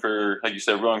going for, like you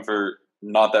said, we're going for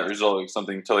not that result, like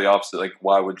something totally opposite. Like,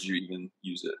 why would you even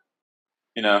use it?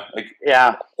 You know, like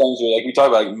Yeah. things are, like we talk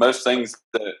about, like most things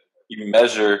that you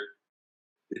measure,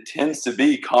 it tends to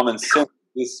be common sense.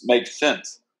 This makes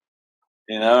sense,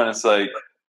 you know, and it's like,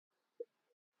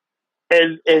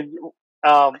 And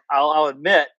I'll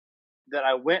admit that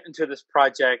I went into this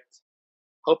project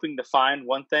hoping to find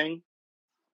one thing.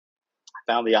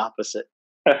 I found the opposite.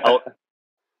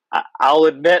 I'll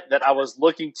admit that I was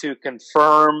looking to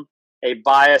confirm a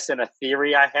bias in a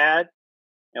theory I had,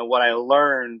 and what I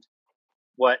learned,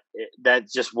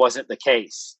 that just wasn't the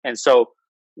case. And so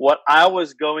what I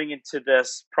was going into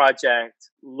this project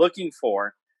looking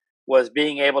for was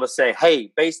being able to say,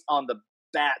 hey, based on the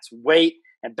bat's weight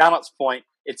and balance point,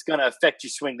 it's going to affect your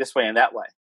swing this way and that way.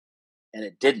 And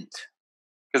it didn't.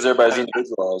 because everybody's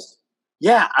individualized.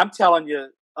 Yeah, I'm telling you,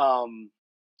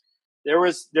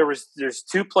 there's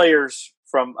two players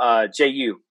from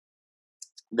JU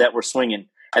that were swinging,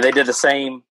 and they did the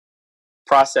same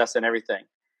process and everything.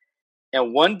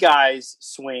 And one guy's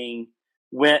swing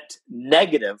went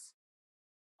negative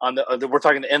on we're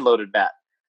talking the end-loaded bat,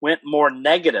 went more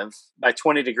negative by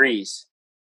 20 degrees.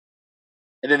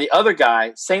 And then the other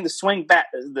guy, swung the same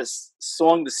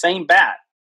bat,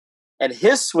 and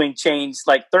his swing changed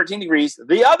like 13 degrees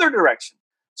the other direction.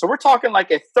 So we're talking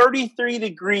like a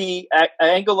 33-degree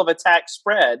angle of attack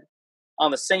spread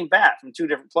on the same bat from two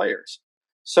different players.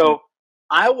 So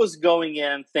I was going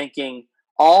in thinking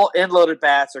all end-loaded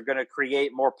bats are going to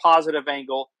create more positive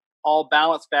angle. All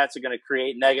balanced bats are going to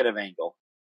create negative angle.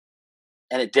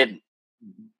 And it didn't.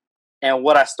 And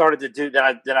what I started to do, then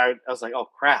I was like, oh,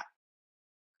 crap.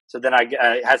 So then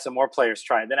I had some more players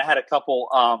try it. Then I had a couple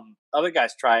other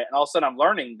guys try it. And all of a sudden I'm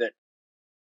learning that,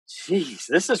 geez,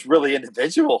 this is really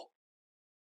individual,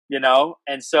 you know?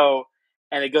 And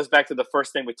it goes back to the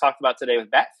first thing we talked about today with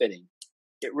bat fitting.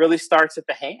 It really starts at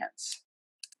the hands.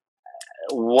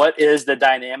 What is the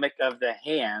dynamic of the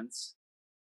hands?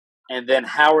 And then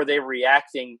how are they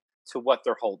reacting to what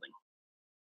they're holding?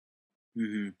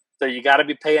 Mm-hmm. So you got to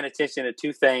be paying attention to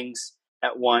two things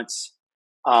at once.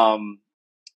 And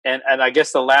I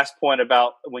guess the last point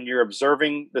about when you're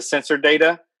observing the sensor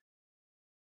data,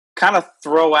 kind of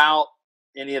throw out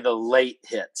any of the late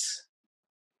hits,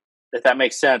 if that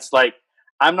makes sense. Like,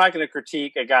 I'm not going to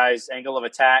critique a guy's angle of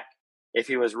attack if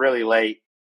he was really late,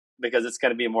 because it's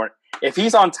going to be more. If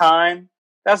he's on time,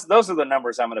 those are the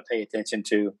numbers I'm going to pay attention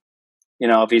to. You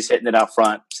know, if he's hitting it out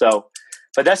front. So,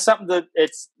 but that's something that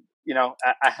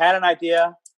I had an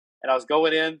idea, and I was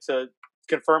going in to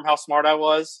confirm how smart I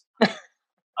was.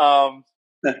 And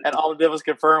all it did was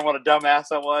confirm what a dumbass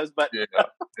I was. But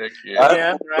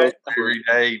yeah, right. Every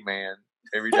day, man.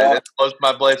 Every day. That's both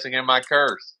my blessing and my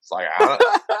curse. It's like I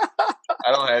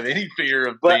don't have any fear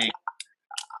of being.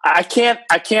 I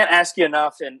can't ask you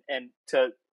enough and to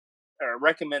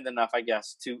recommend enough, I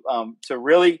guess, to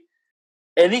really,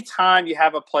 anytime you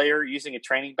have a player using a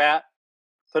training bat,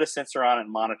 put a sensor on it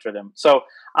and monitor them. So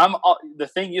the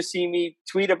thing you see me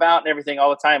tweet about and everything all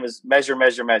the time is measure,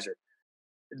 measure, measure.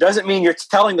 It doesn't mean you're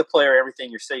telling the player everything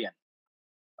you're seeing.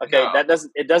 Okay, No.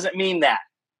 It doesn't mean that.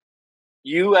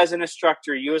 You as an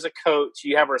instructor, you as a coach,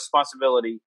 you have a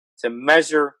responsibility to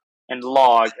measure and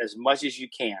log as much as you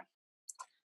can.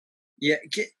 Yeah,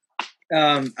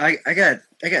 I got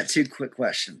two quick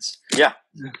questions. Yeah.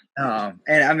 And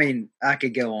I mean, I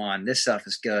could go on. This stuff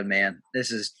is good, man. This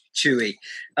is chewy.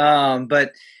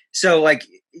 But so like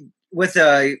with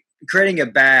creating a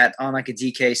bat on like a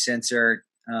DK sensor,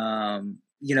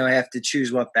 have to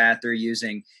choose what bat they're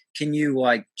using. Can you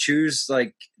like choose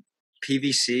like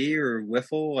PVC or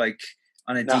wiffle like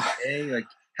on a DK? Like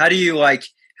how do you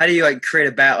create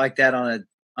a bat like that on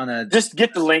a just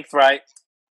get the length right.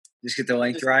 Just get the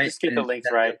length right. Just get the length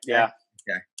right. Yeah.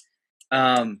 Okay.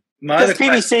 My other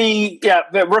PVC,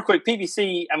 but real quick,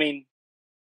 PVC. I mean,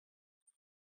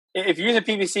 if you're using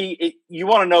PVC, you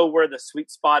want to know where the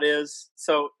sweet spot is.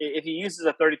 So if he uses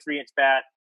a 33-inch bat,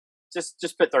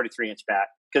 just put 33-inch bat,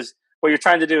 because what you're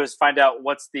trying to do is find out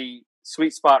what's the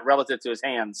sweet spot relative to his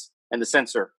hands and the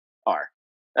sensor are.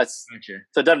 That's gotcha.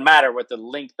 So it doesn't matter what the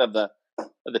length of the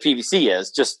PVC is.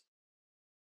 Just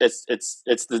it's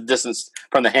the distance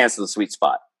from the hands to the sweet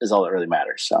spot is all that really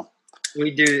matters. So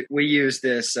we use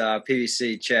this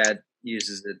PVC. Chad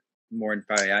uses it more than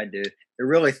probably I do. They're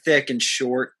really thick and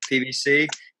short PVC.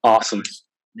 Awesome.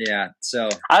 Yeah. So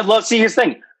I'd love to see his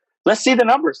thing. Let's see the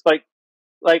numbers. Like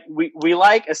we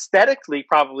like aesthetically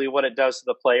probably what it does to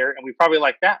the player, and we probably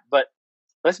like that. But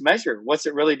let's measure what's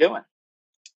it really doing.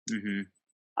 Mm-hmm.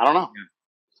 I don't know.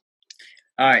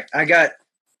 Yeah. All right, I got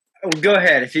Go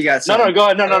ahead if you got No, something. go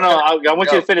ahead. No. I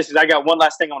want you to finish because I got one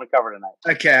last thing I want to cover tonight.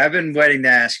 Okay, I've been waiting to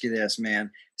ask you this,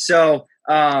 man. So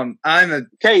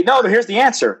Okay, no, but here's the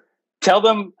answer. Tell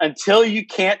them until you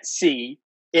can't see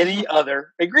any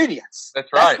other ingredients. That's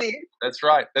right. That's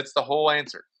right. That's the whole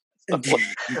answer.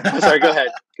 Sorry, go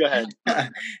ahead.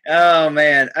 Oh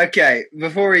man. Okay.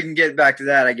 Before we can get back to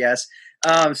that, I guess.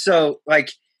 So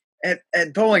like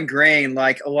at Bowling Green,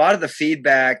 like a lot of the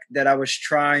feedback that I was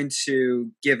trying to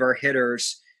give our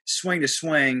hitters swing to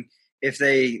swing, if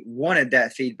they wanted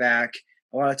that feedback,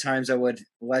 a lot of times I would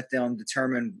let them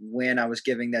determine when I was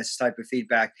giving this type of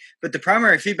feedback. But the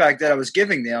primary feedback that I was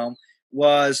giving them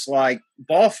was like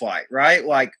ball flight, right?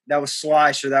 Like that was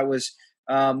slice or that was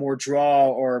more draw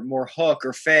or more hook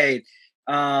or fade.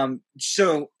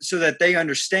 So that they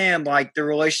understand like the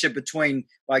relationship between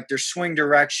like their swing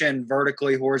direction,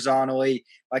 vertically, horizontally,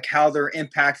 like how they're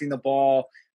impacting the ball,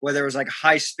 whether it was like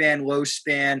high spin, low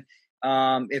spin,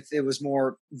 if it was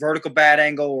more vertical bat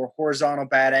angle or horizontal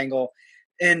bat angle.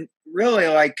 And really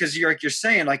like, cause you're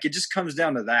saying like, it just comes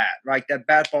down to that, right? That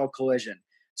bat ball collision.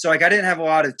 So like, I didn't have a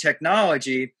lot of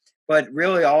technology, but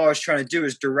really all I was trying to do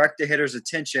is direct the hitter's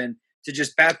attention to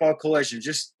just bat ball collision.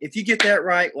 Just if you get that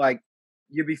right, like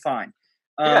you'll be fine.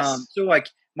 Yes. So like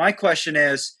my question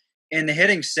is in the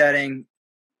hitting setting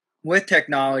with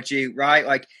technology, right?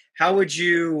 Like how would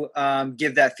you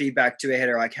give that feedback to a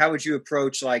hitter? Like how would you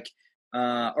approach like,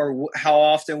 how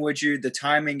often would you, the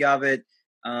timing of it,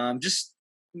 just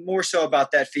more so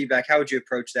about that feedback. How would you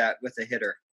approach that with a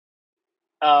hitter?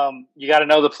 You got to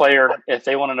know the player if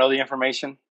they want to know the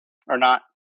information or not.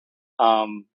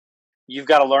 You've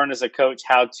got to learn as a coach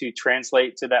how to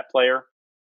translate to that player.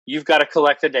 You've got to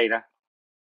collect the data,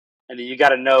 and then you got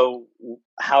to know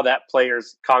how that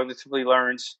player's cognitively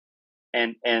learns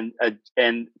and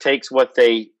takes what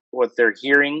they're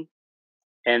hearing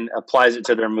and applies it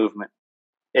to their movement.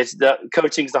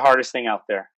 Coaching's the hardest thing out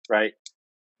there, right?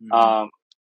 Mm-hmm.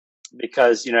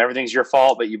 Because everything's your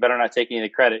fault, but you better not take any of the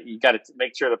credit. You got to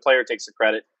make sure the player takes the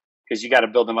credit because you got to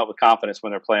build them up with confidence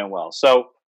when they're playing well.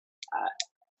 So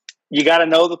you got to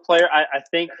know the player. I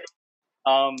think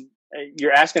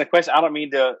you're asking a question. I don't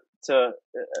mean to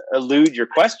elude your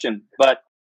question, but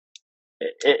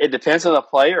it depends on the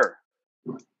player.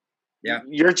 Yeah,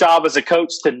 your job as a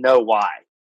coach to know why,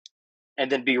 and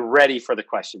then be ready for the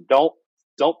question. Don't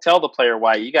tell the player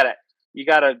why. You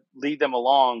gotta lead them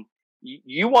along.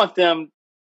 You want them.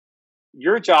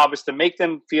 Your job is to make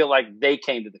them feel like they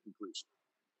came to the conclusion.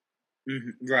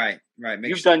 Mm-hmm. Right.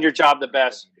 You've done your job the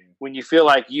best when you feel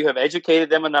like you have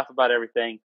educated them enough about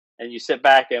everything, and you sit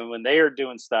back and when they are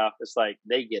doing stuff, it's like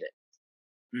they get it.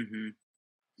 Mm-hmm.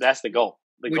 That's the goal.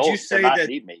 The goal is to not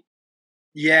need me.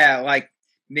 Yeah, like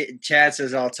Chad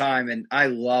says all the time, and I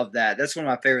love that. That's one of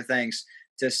my favorite things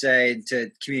to say, to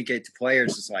communicate to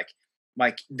players. It's like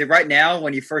right now,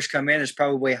 when you first come in, it's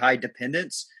probably high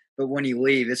dependence, but when you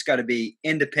leave, it's got to be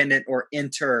independent or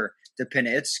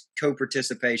interdependent. It's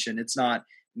co-participation. It's not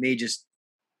me just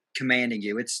commanding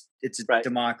you. It's a right.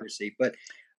 democracy. But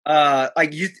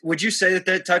would you say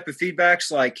that type of feedback's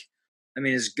like, I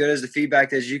mean, as good as the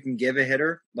feedback as you can give a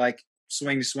hitter, like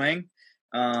swing to swing?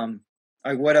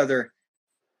 Like what other?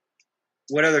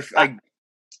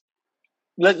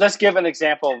 Let's give an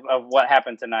example of what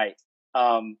happened tonight.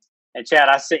 And Chad,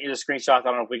 I sent you the screenshot. I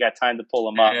don't know if we got time to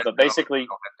pull them up, but basically,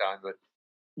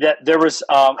 there was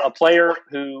a player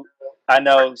who I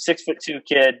know, 6'2"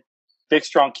 kid, big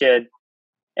strong kid,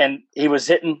 and he was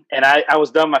hitting. And I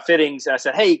was done my fittings, and I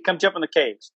said, "Hey, come jump in the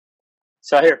cage."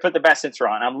 So here, put the bat sensor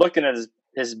on. I'm looking at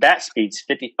his bat speeds,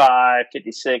 55,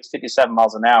 56, 57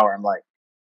 miles an hour. I'm like,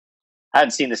 I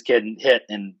hadn't seen this kid hit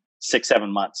in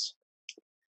 6-7 months.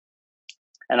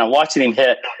 And I'm watching him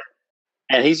hit,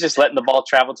 and he's just letting the ball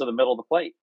travel to the middle of the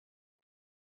plate.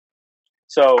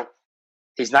 So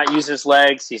he's not using his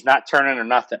legs. He's not turning or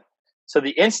nothing. So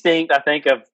the instinct, I think,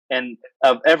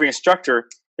 of every instructor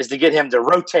is to get him to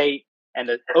rotate and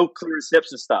to clear his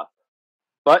hips and stuff.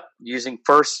 But using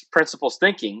first principles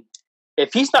thinking,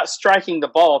 if he's not striking the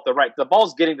ball at the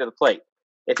ball's getting to the plate.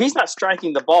 If he's not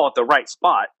striking the ball at the right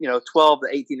spot, 12 to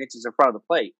 18 inches in front of the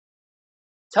plate,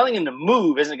 telling him to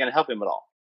move isn't going to help him at all.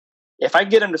 If I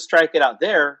get him to strike it out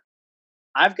there,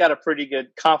 I've got a pretty good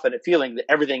confident feeling that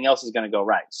everything else is going to go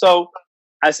right. So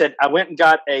I said, I went and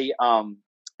got a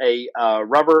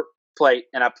rubber plate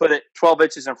and I put it 12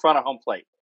 inches in front of home plate.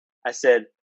 I said,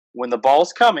 when the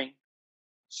ball's coming,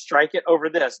 strike it over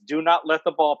this. Do not let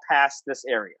the ball pass this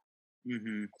area.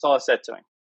 Mm-hmm. That's all I said to him.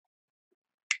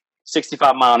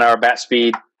 65 mile an hour bat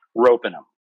speed, roping him.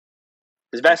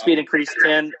 His bat speed increased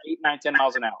 10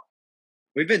 miles an hour.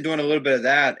 We've been doing a little bit of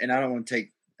that, and I don't want to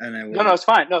take No, it's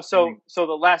fine. No, so the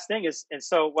last thing is, and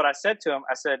so what I said to him,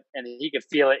 I said, and he could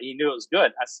feel it. He knew it was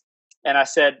good. I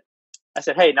said,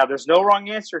 hey, now there's no wrong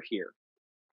answer here.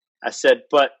 I said,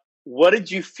 but what did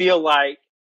you feel like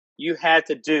you had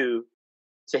to do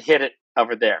to hit it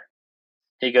over there?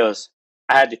 He goes,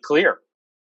 I had to clear.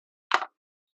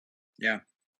 Yeah.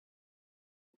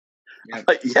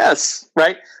 Yes,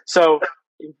 right. So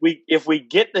if we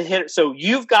get the hitter, so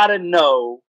you've got to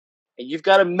know, and you've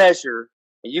got to measure,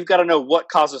 and you've got to know what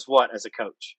causes what as a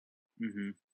coach. Mm-hmm.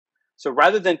 So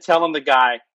rather than telling the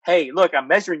guy, hey, look, I'm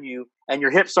measuring you and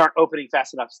your hips aren't opening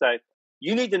fast enough, so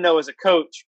you need to know as a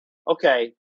coach,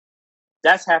 okay,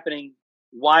 that's happening.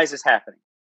 Why is this happening?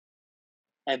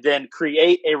 And then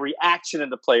create a reaction in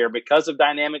the player because of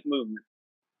dynamic movement.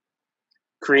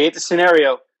 Create the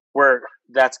scenario where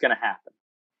that's going to happen.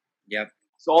 Yep.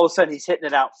 So all of a sudden he's hitting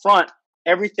it out front.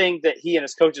 Everything that he and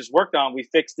his coaches worked on, we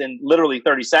fixed in literally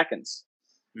 30 seconds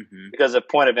because of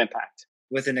point of impact.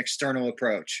 With an external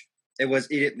approach. It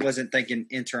wasn't thinking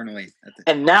internally.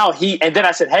 And now and then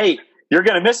I said, hey, you're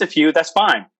going to miss a few. That's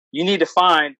fine. You need to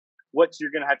find what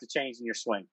you're going to have to change in your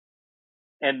swing.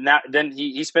 And then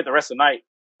he spent the rest of the night.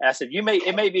 And I said,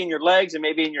 it may be in your legs, it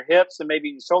may be in your hips, it may be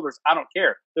in your shoulders. I don't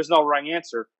care. There's no wrong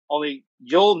answer. Only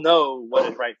you'll know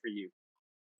what is right for you.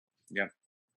 Yeah.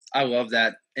 I love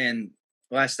that. And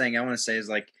last thing I want to say is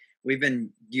we've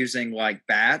been using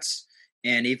bats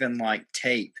and even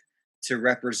tape to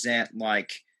represent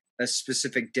a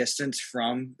specific distance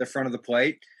from the front of the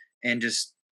plate and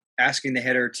just asking the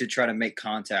hitter to try to make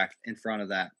contact in front of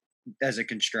that as a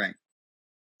constraint.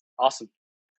 Awesome.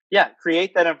 Yeah,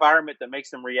 create that environment that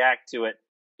makes them react to it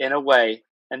in a way.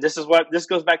 And this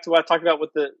goes back to what I talked about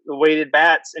with the weighted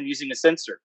bats and using a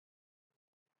sensor.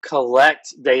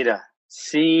 Collect data.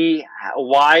 See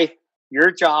why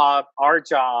our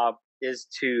job is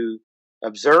to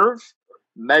observe,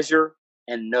 measure,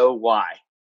 and know why.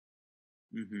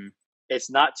 Mm-hmm. It's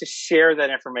not to share that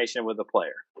information with the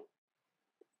player.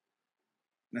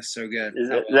 That's so good. Does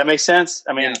that make sense?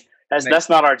 I mean, that's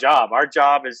not our job. Our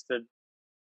job is to,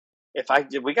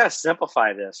 we got to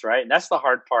simplify this, right? And that's the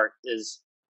hard part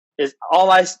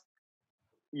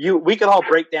we could all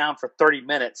break down for 30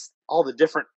 minutes, all the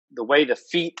way the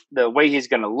feet, the way he's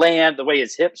going to land, the way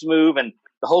his hips move, and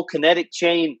the whole kinetic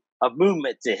chain of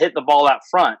movement to hit the ball out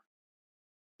front.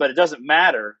 But it doesn't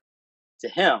matter to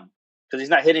him because he's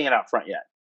not hitting it out front yet.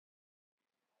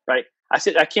 Right?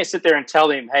 I can't sit there and tell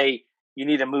him, hey, you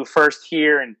need to move first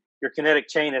here and your kinetic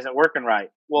chain isn't working right.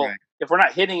 Well, right. If we're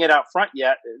not hitting it out front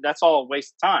yet, that's all a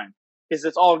waste of time because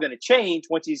it's all going to change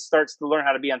once he starts to learn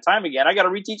how to be on time again. I got to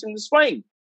reteach him to swing.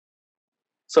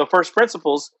 So first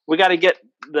principles, we got to get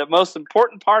the most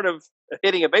important part of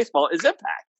hitting a baseball is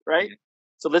impact, right? Yeah.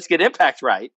 So let's get impact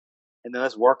right, and then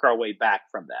let's work our way back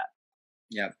from that.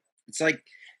 Yeah. It's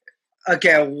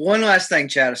okay, one last thing,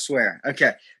 Chad, I swear.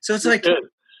 Okay. So it's a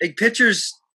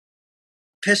pitcher's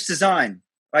pitch design.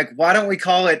 Why don't we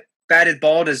call it batted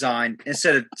ball design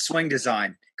instead of swing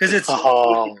design? Because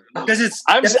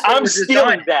I'm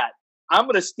stealing that. I'm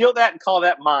going to steal that and call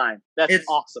that mine. It's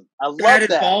awesome. I love batted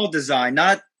that. Ball design,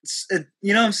 not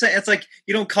you know what I'm saying? It's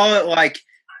you don't call it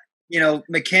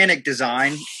mechanic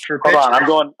design for pitchers.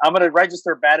 Hold on, I'm going to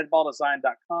register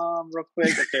battedballdesign.com real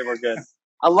quick. Okay, we're good.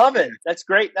 I love it. That's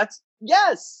great.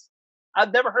 Yes.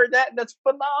 I've never heard that. That's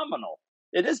phenomenal.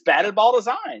 It is batted ball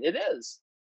design. It is.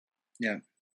 Yeah.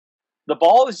 The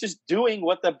ball is just doing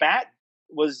what the bat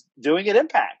was doing at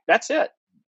impact. That's it.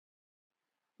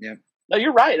 Yeah. No,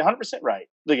 you're right. 100% right.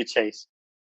 Look at Chase.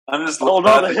 I'm just no,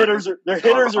 the hitters are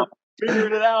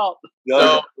figuring it out.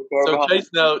 So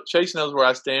Chase knows where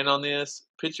I stand on this.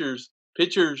 Pitchers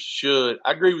should.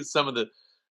 I agree with some of the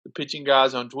pitching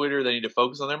guys on Twitter. They need to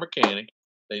focus on their mechanic.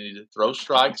 They need to throw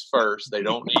strikes first. They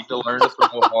don't need to learn to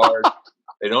throw hard.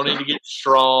 They don't need to get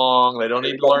strong. They don't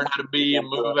need to learn how to be and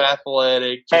move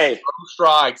athletic. Just throw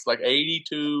strikes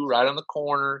 82 right on the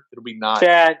corner. It'll be nice.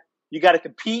 Chad, you got to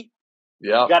compete.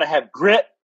 Yeah. You got to have grit.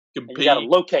 Compete. You got to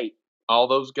locate. All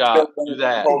those guys do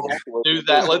that. Do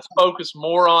that. Let's focus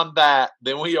more on that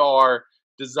than we are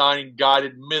designing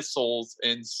guided missiles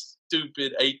and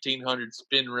stupid 1800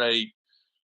 spin rate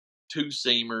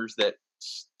two-seamers that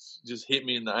just hit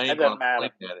me in the ankle. That doesn't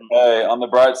matter. Hey, on the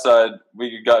bright side,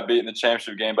 we got beat in the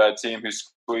championship game by a team who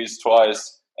squeezed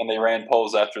twice, and they ran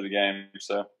poles after the game.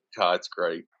 So, God, it's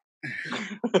great.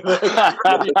 That's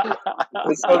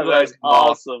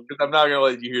awesome. Because I'm not going to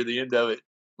let you hear the end of it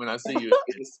when I see you.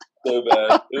 It's so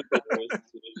bad.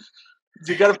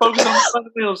 You got to focus on the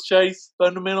fundamentals, Chase.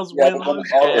 Fundamentals win.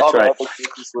 That's right.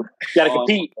 You got to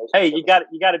compete. Hey, you got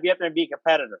to be up there and be a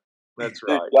competitor. That's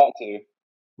right. Got to.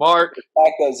 Mark.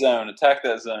 Attack that zone. Attack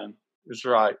that zone. That's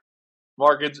right.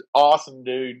 Mark, it's awesome,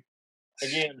 dude.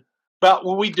 Again, about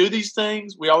when we do these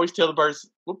things, we always tell the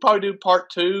person, we'll probably do part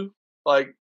 2.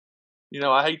 Like,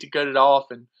 I hate to cut it off,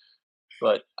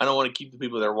 but I don't want to keep the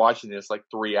people that are watching this like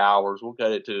 3 hours. We'll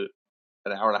cut it to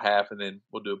an hour and a half, and then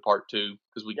we'll do a part 2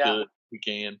 because we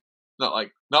can. Not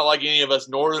like any of us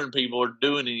northern people are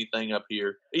doing anything up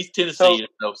here. East Tennessee,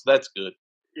 so that's good.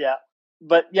 Yeah,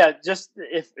 but yeah, just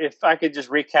if I could just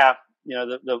recap,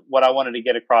 the what I wanted to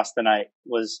get across tonight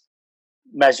was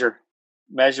measure,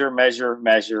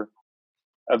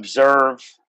 observe,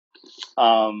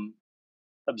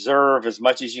 observe as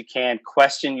much as you can,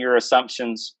 question your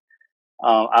assumptions.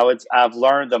 I've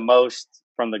learned the most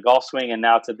from the golf swing and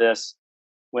now to this.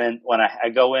 When I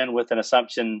go in with an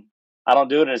assumption, I don't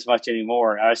do it as much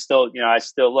anymore. I still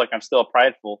look, I'm still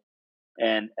prideful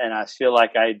and I feel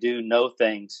like I do know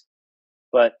things,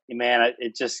 but man,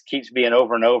 it just keeps being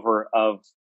over and over of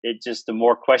it. Just the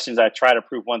more questions I try to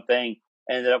prove one thing,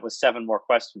 I ended up with 7 more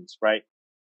questions. Right.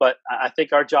 But I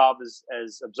think our job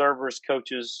as observers,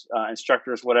 coaches,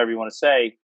 instructors, whatever you want to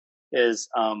say, is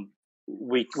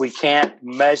we can't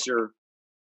measure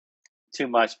too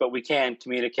much, but we can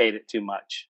communicate it too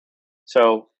much.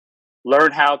 So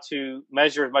learn how to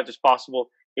measure as much as possible.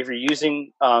 If you're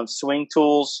using swing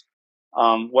tools,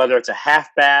 whether it's a half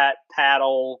bat,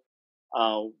 paddle,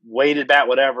 weighted bat,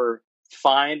 whatever,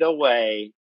 find a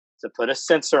way to put a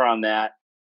sensor on that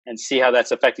and see how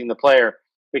that's affecting the player.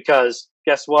 Because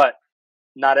guess what?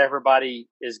 Not everybody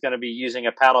is going to be using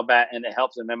a paddle bat and it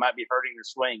helps them. It might be hurting their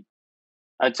swing.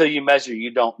 Until you measure,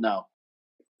 you don't know.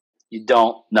 You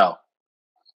don't know.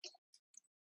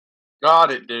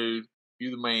 Got it, dude.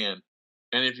 You the man.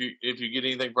 And if you get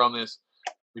anything from this,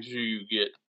 make sure you get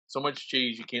so much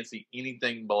cheese you can't see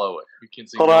anything below it. You can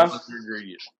see no other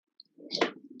ingredients.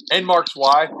 And Mark's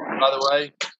wife, by the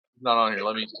way, is not on here.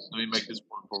 Let me make this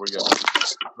one before we go.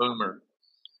 Boomer.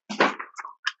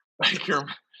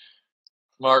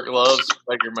 Mark loves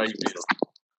Baker Mayfield.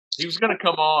 He was going to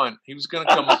come on. He was going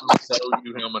to come on with the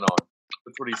OU helmet on.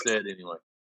 That's what he said anyway.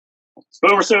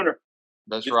 Boomer Sooner.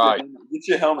 That's right. Get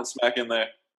your helmet smack in there.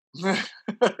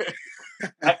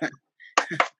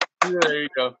 There you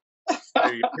go.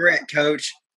 Correct,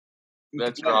 Coach.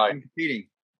 That's right. Competing.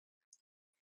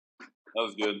 That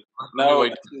was good.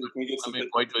 Wait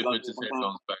till he puts his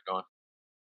headphones back on.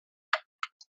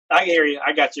 I can hear you.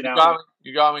 I got you now.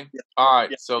 You got me? Yeah. All right.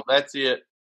 Yeah. So that's it.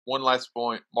 One last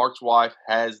point. Mark's wife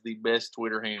has the best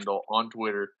Twitter handle on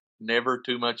Twitter. Never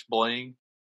too much bling.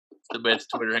 It's the best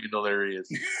Twitter handle there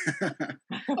is.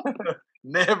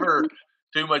 Never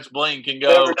too much bling can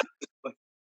go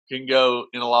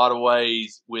in a lot of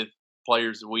ways with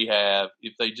players that we have.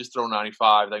 If they just throw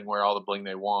 95, they can wear all the bling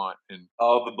they want. And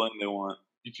all the bling they want.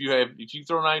 If you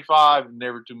throw 95,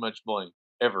 never too much bling.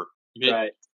 Ever.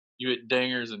 You hit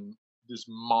dingers and this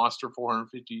monster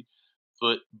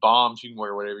 450-foot bombs, you can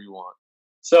wear whatever you want.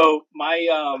 So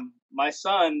my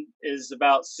son is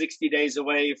about 60 days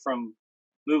away from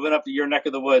moving up to your neck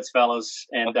of the woods, fellas,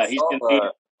 and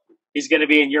he's going to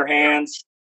be in your hands.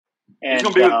 And he's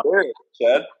going to be with Garrett,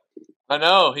 Chad. I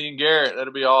know, he and Garrett.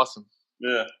 That'll be awesome.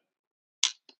 Yeah.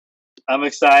 I'm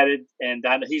excited, and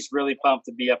he's really pumped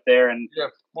to be up there. And yeah,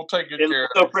 we'll take good care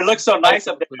of him. It looks so nice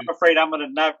up there. I'm afraid I'm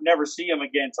going to never see him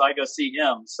again until I go see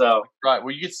him. So right,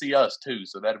 well, you get to see us too,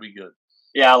 so that'll be good.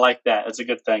 Yeah, I like that. That's a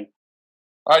good thing.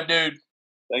 All right, dude.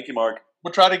 Thank you, Mark.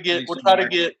 We'll try to get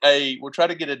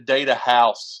a Data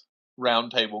House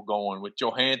roundtable going with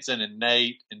Johansson and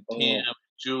Nate and Tim,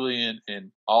 Julian,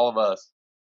 and all of us.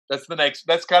 That's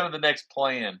kind of the next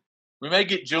plan. We may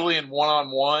get Julian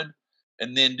one-on-one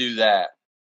and then do that.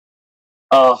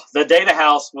 Oh, the Data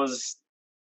House was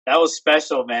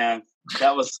special, man.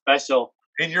 That was special.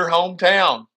 In your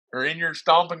hometown or in your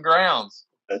stomping grounds.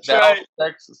 That's Dallas, right.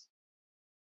 Texas.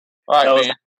 All right,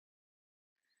 man.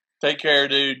 Take care,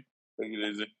 dude. Take it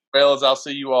easy. Fellas, I'll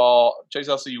see you all. Chase,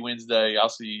 I'll see you Wednesday. I'll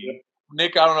see you. Yep.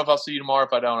 Nick, I don't know if I'll see you tomorrow.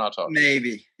 If I don't, I'll talk.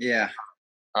 Maybe. Yeah.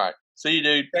 All right. See you,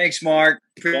 dude. Thanks, Mark.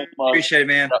 Appreciate it,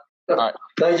 man. All right.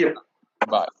 Thank you.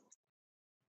 Bye.